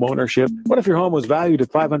mortgage-free home ownership? What if your home was valued at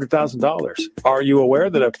 $500,000? Are you aware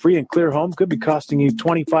that a free and clear home could be costing you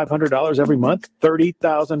 $2,500 every month,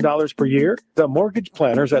 $30,000 per year? The mortgage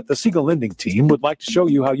planners at the Siegel Lending Team would like to show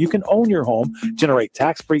you how you can own your home, generate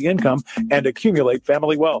tax-free income, and accumulate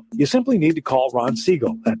family wealth. You simply need to call Ron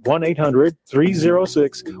Siegel at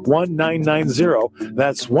 1-800-306-1990.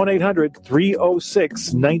 That's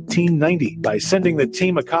 1-800-306-1990. By sending the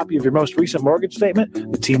team a copy of your most recent mortgage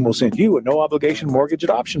statement, the team will send you a no-obligation mortgage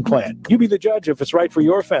adoption plan. You be the judge if it's right for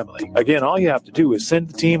your family. Again, all you have to do is send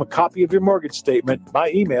the team a copy of your mortgage statement by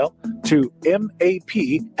email to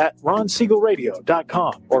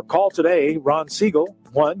map@ronsiegelradio.com or call today Ron Siegel,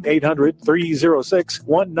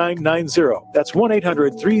 1-800-306-1990. That's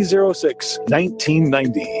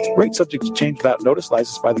 1-800-306-1990. Rate subject to change without notice.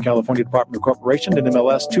 Licensed by the California Department of Corporation and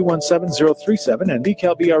MLS 217037 and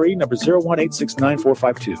BCAL-BRE number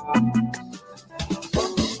 018694552.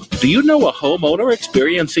 Do you know a homeowner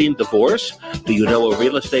experiencing divorce? Do you know a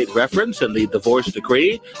real estate reference and the divorce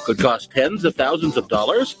decree could cost tens of thousands of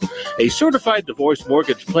dollars? A certified divorce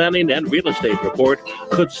mortgage planning and real estate report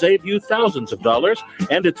could save you thousands of dollars,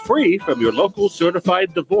 and it's free from your local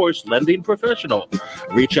certified divorce lending professional.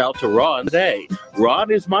 Reach out to Ron today.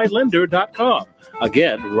 RonIsMyLender.com.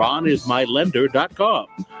 Again, RonIsMyLender.com.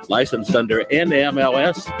 Licensed under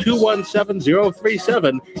NMLS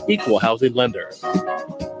 217037, Equal Housing Lender.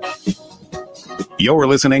 You're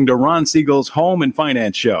listening to Ron Siegel's Home and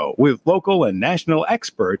Finance Show with local and national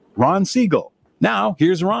expert Ron Siegel. Now,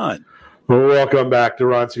 here's Ron. Welcome back to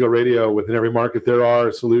Ron Siegel Radio. Within every market, there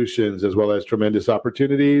are solutions as well as tremendous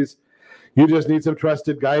opportunities. You just need some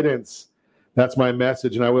trusted guidance. That's my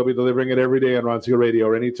message, and I will be delivering it every day on Ron Siegel Radio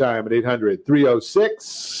or anytime at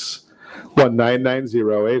 800-306-1990,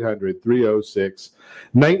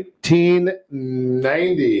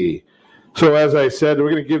 800-306-1990. So as I said,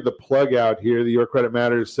 we're going to give the plug out here. The Your Credit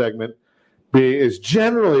Matters segment is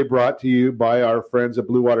generally brought to you by our friends at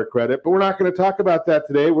Blue Water Credit, but we're not going to talk about that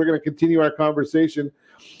today. We're going to continue our conversation.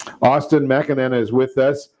 Austin McEnana is with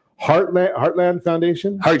us. Heartland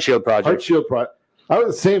Foundation? Heartshield Project. Heartshield Project. I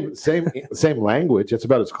was the same language. That's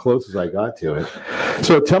about as close as I got to it.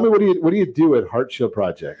 So tell me, what do you do at Heartshield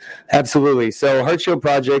Project? Absolutely. So Heartshield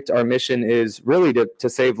Project, our mission is really to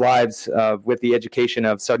save lives with the education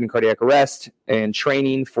of sudden cardiac arrest and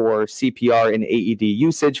training for CPR and AED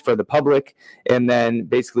usage for the public, and then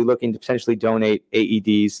basically looking to potentially donate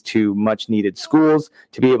AEDs to much needed schools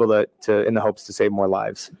to be able to in the hopes to save more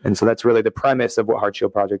lives. And so that's really the premise of what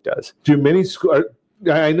Heartshield Project does. Do many schools?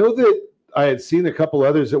 I know that I had seen a couple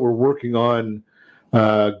others that were working on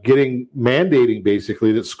mandating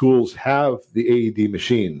basically that schools have the AED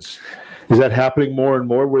machines. Is that happening more and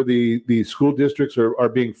more where the school districts are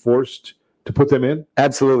being forced to put them in?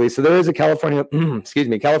 Absolutely. So there is a California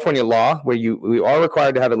law where we are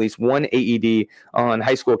required to have at least one AED on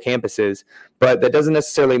high school campuses, but that doesn't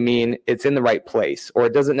necessarily mean it's in the right place, or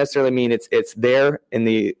it doesn't necessarily mean it's there in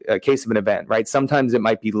the case of an event, right? Sometimes it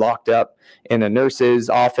might be locked up in a nurse's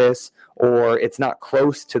office, or it's not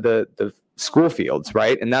close to the school fields,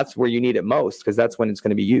 right? And that's where you need it most, because that's when it's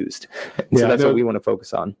going to be used. So that's what we want to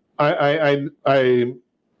focus on.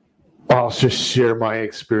 I'll just share my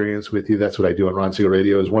experience with you. That's what I do on Ron Siegel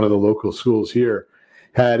Radio. Is one of the local schools here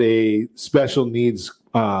had a special needs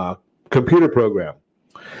computer program.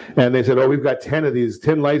 And they said, we've got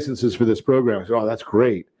 10 licenses for this program. I said, that's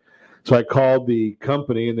great. So I called the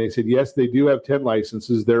company, and they said, yes, they do have 10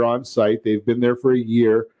 licenses. They're on site. They've been there for a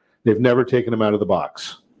year. They've never taken them out of the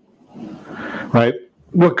box. Right?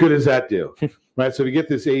 What good does that do? Right? So if you get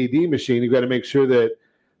this AED machine, you've got to make sure that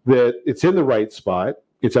it's in the right spot.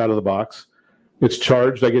 It's out of the box. It's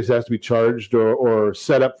charged. I guess it has to be charged or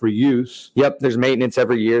set up for use. Yep. There's maintenance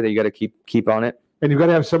every year that you got to keep on it. And you've got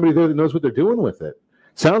to have somebody there that knows what they're doing with it.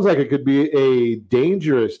 Sounds like it could be a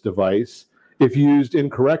dangerous device if used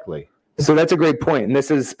incorrectly. So that's a great point. And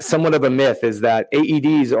this is somewhat of a myth, is that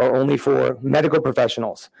AEDs are only for medical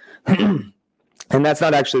professionals. And that's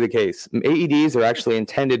not actually the case. AEDs are actually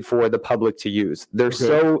intended for the public to use. They're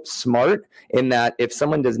so smart in that if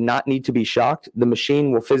someone does not need to be shocked, the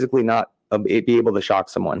machine will physically not be able to shock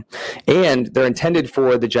someone. And they're intended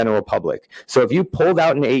for the general public. So if you pulled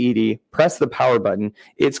out an AED, press the power button,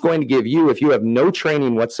 it's going to give you, if you have no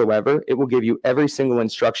training whatsoever, it will give you every single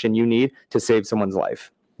instruction you need to save someone's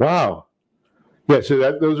life. Wow. Yeah, so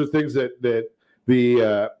those are things that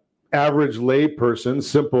the average lay person,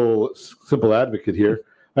 simple advocate here,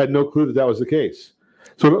 I had no clue that was the case.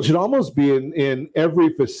 So it should almost be in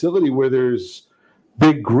every facility where there's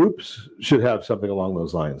big groups should have something along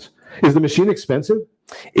those lines. Is the machine expensive?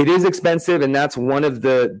 It is expensive, and that's one of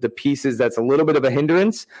the pieces that's a little bit of a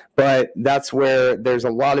hindrance, but that's where there's a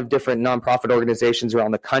lot of different nonprofit organizations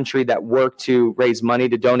around the country that work to raise money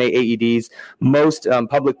to donate AEDs. Most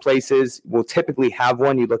public places will typically have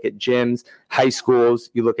one. You look at gyms, high schools,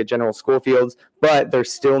 you look at general school fields, but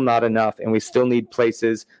there's still not enough, and we still need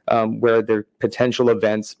places where there are potential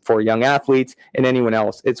events for young athletes and anyone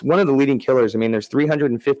else. It's one of the leading killers. I mean, there's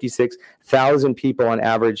 356,000 people on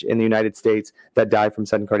average in the United States that die from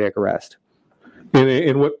sudden cardiac arrest.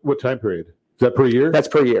 In what time period? Is that per year? That's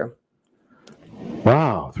per year.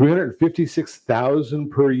 Wow, 356,000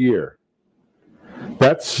 per year.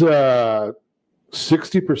 That's 60%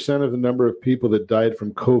 of the number of people that died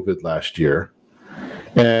from COVID last year.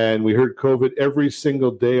 And we heard COVID every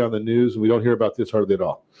single day on the news, and we don't hear about this hardly at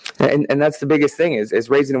all. And that's the biggest thing is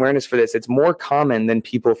raising awareness for this. It's more common than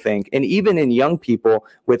people think. And even in young people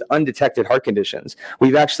with undetected heart conditions,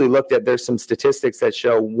 we've actually looked at, there's some statistics that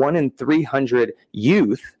show 1 in 300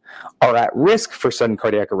 youth are at risk for sudden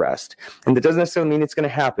cardiac arrest. And that doesn't necessarily mean it's going to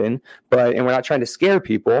happen, and we're not trying to scare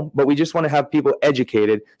people, but we just want to have people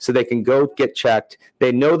educated so they can go get checked.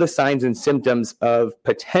 They know the signs and symptoms of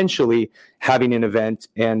potentially having an event,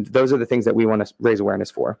 and those are the things that we want to raise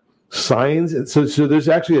awareness for. Signs, so there's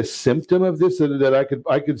actually a symptom of this that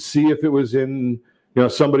I could see if it was in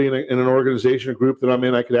somebody in an organization or group that I'm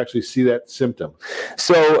in. I could actually see that symptom.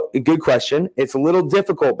 So good question. It's a little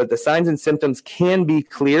difficult, but the signs and symptoms can be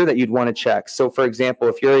clear that you'd want to check. So for example,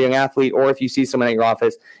 if you're a young athlete or if you see someone at your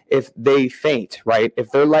office, if they faint, right? If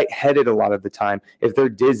they're lightheaded a lot of the time, if they're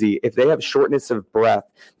dizzy, if they have shortness of breath,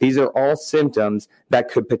 these are all symptoms that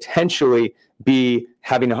could potentially be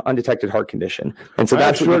having an undetected heart condition. And so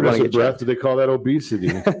that's what we want to get checked. Do they call that obesity?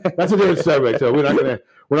 That's a different subject. So we're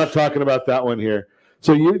not talking about that one here.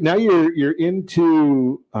 So you're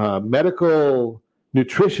into medical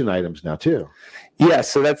nutrition items now too. Yeah,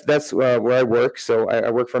 so that's where I work. So I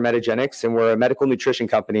work for Metagenics, and we're a medical nutrition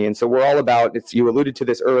company. And so we're all about, you alluded to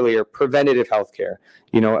this earlier, preventative healthcare.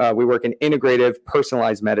 We work in integrative,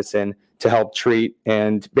 personalized medicine to help treat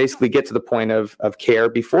and basically get to the point of care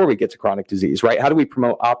before we get to chronic disease, right? How do we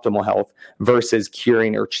promote optimal health versus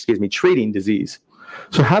treating disease?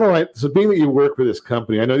 So being that you work for this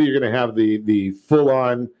company, I know that you're going to have the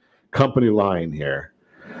full-on company line here,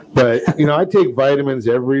 but I take vitamins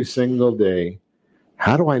every single day.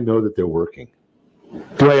 How do I know that they're working?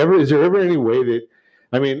 Is there ever any way that,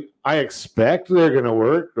 I expect they're going to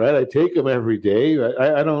work, right? I take them every day.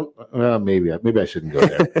 I don't. Well, maybe I shouldn't go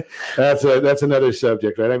there. That's another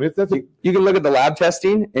subject, right? You can look at the lab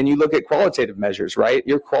testing, and you look at qualitative measures, right?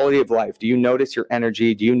 Your quality of life. Do you notice your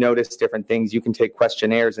energy? Do you notice different things? You can take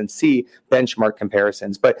questionnaires and see benchmark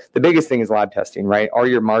comparisons. But the biggest thing is lab testing, right? Are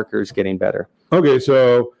your markers getting better? Okay,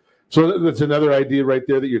 so that's another idea right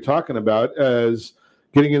there that you're talking about, as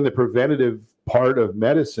getting in the preventative part of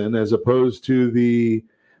medicine as opposed to the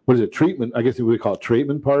treatment, I guess we call it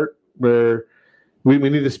treatment part, where we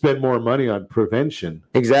need to spend more money on prevention.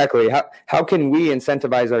 Exactly. How can we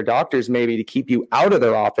incentivize our doctors maybe to keep you out of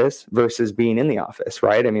their office versus being in the office,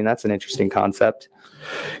 right? That's an interesting concept.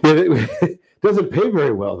 Yeah, it doesn't pay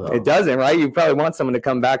very well, though. It doesn't, right? You probably want someone to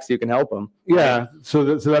come back so you can help them. Yeah, so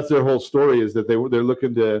that's their whole story, is that they're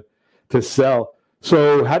looking to sell.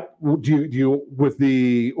 So how do you with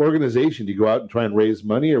the organization, do you go out and try and raise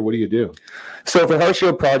money, or what do you do? So for Heart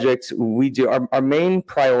Shield Project, we do our main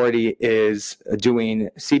priority is doing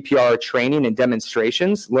CPR training and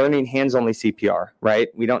demonstrations, learning hands-only CPR, right?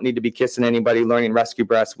 We don't need to be kissing anybody, learning rescue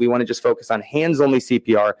breaths. We want to just focus on hands-only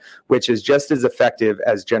CPR, which is just as effective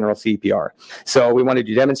as general CPR. So we want to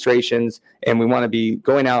do demonstrations, and we want to be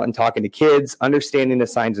going out and talking to kids, understanding the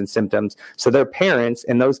signs and symptoms, so their parents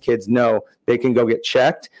and those kids know they can go get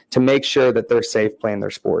checked to make sure that they're safe playing their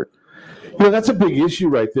sport. That's a big issue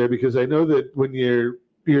right there, because I know that when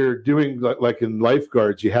you're doing like in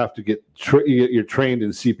lifeguards, you have to you're trained in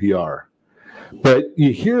CPR. But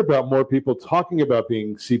you hear about more people talking about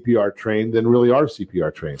being CPR trained than really are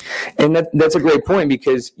CPR trained. And that's a great point,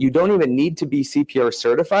 because you don't even need to be CPR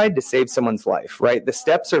certified to save someone's life, right? The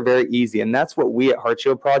steps are very easy, and that's what we at Heart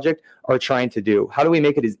Shield Project are trying to do. How do we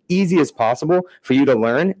make it as easy as possible for you to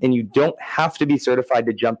learn, and you don't have to be certified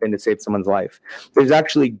to jump in to save someone's life? There's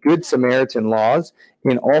actually Good Samaritan laws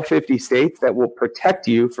in all 50 states that will protect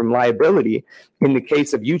you from liability in the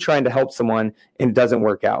case of you trying to help someone and it doesn't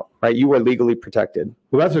work out, right? You are legally protected.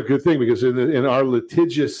 Well, that's a good thing, because in our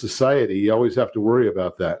litigious society, you always have to worry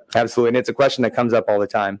about that. Absolutely, and it's a question that comes up all the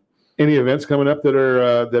time. Any events coming up that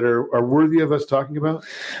are worthy of us talking about?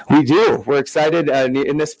 We do. We're excited.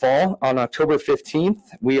 In this fall, on October 15th,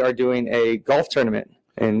 we are doing a golf tournament.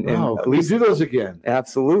 And at least do those again.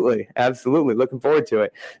 Absolutely. Looking forward to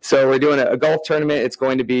it. So we're doing a golf tournament. It's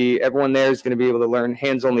going to be, everyone there is going to be able to learn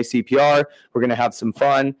hands-only CPR. We're going to have some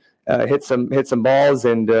fun, hit some balls,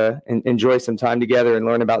 and enjoy some time together and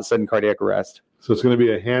learn about sudden cardiac arrest. So it's going to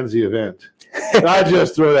be a handsy event. I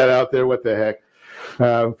just throw that out there. What the heck?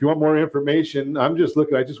 If you want more information, I'm just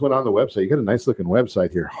looking. I just went on the website. You got a nice looking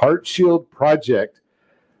website here. Heartshield Project,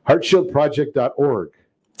 heartshieldproject.org.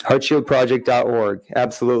 Heartshieldproject.org.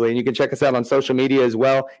 Absolutely. And you can check us out on social media as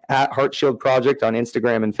well, at Heartshield Project on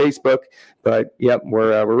Instagram and Facebook. But yep,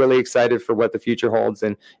 we're really excited for what the future holds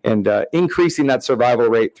and increasing that survival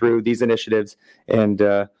rate through these initiatives and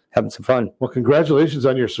having some fun. Well, congratulations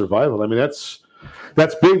on your survival. I mean, that's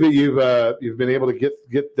big that you've been able to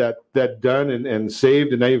get that done and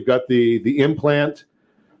saved, and now you've got the implant.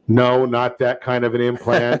 No, not that kind of an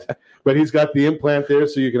implant, but he's got the implant there,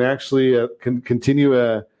 so you can actually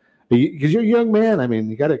continue because you're a young man. I mean,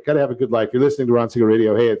 you got to have a good life. You're listening to Ron Siegel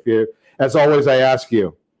Radio. Hey, as always, I ask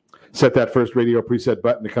you, set that first radio preset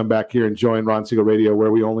button to come back here and join Ron Siegel Radio,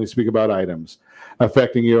 where we only speak about items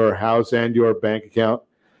affecting your house and your bank account.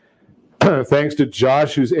 Thanks to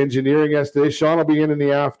Josh, who's engineering us today. Sean will be in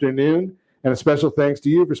the afternoon. And a special thanks to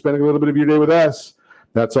you for spending a little bit of your day with us.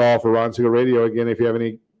 That's all for Ron Siegel Radio. Again, if you have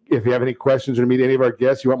any questions or to meet any of our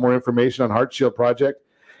guests, you want more information on Heartshield Project,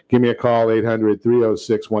 give me a call,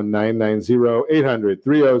 800-306-1990,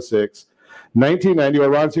 800-306-1990, or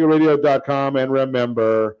ronsiegelradio.com. And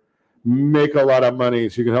remember, make a lot of money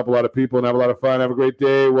so you can help a lot of people and have a lot of fun. Have a great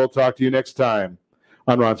day. We'll talk to you next time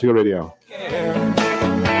on Ron Siegel Radio.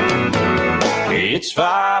 It's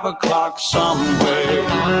 5 o'clock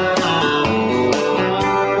somewhere.